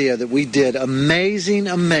that video that we did. Amazing,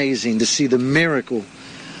 amazing to see the miracle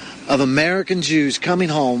of American Jews coming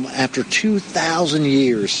home after 2,000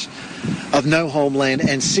 years of no homeland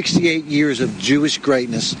and 68 years of Jewish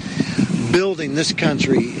greatness, building this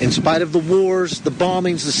country in spite of the wars, the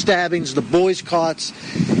bombings, the stabbings, the boycotts.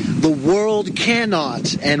 The world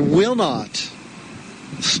cannot and will not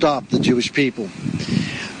stop the Jewish people.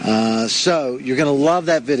 So you're going to love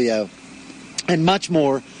that video and much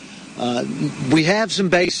more. We have some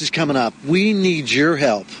bases coming up. We need your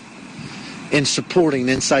help in supporting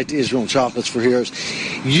Insight to Israel and Chocolates for Heroes.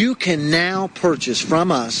 You can now purchase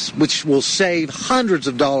from us, which will save hundreds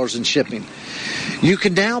of dollars in shipping. You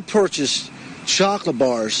can now purchase chocolate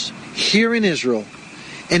bars here in Israel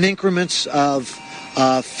in increments of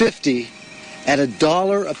 50 at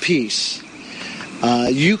 $1 a piece.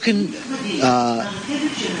 You can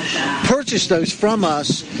purchase those from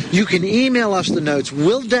us. You can email us the notes.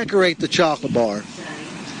 We'll decorate the chocolate bar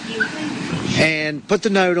and put the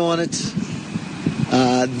note on it.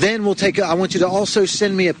 Then we'll I want you to also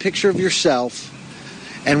send me a picture of yourself,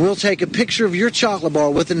 and we'll take a picture of your chocolate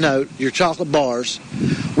bar with a note, your chocolate bars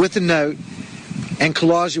with a note, and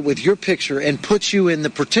collage it with your picture and put you in the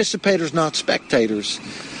Participators Not Spectators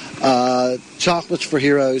Chocolates for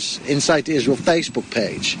Heroes Insight to Israel Facebook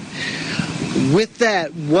page. With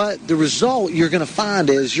that, what the result you're going to find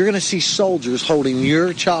is you're going to see soldiers holding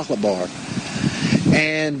your chocolate bar.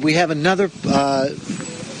 And we have another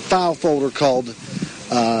file folder called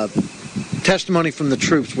Testimony from the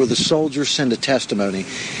Troops, where the soldiers send a testimony.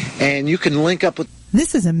 And you can link up with...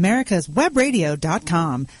 This is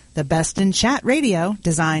AmericasWebRadio.com, the best in chat radio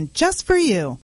designed just for you.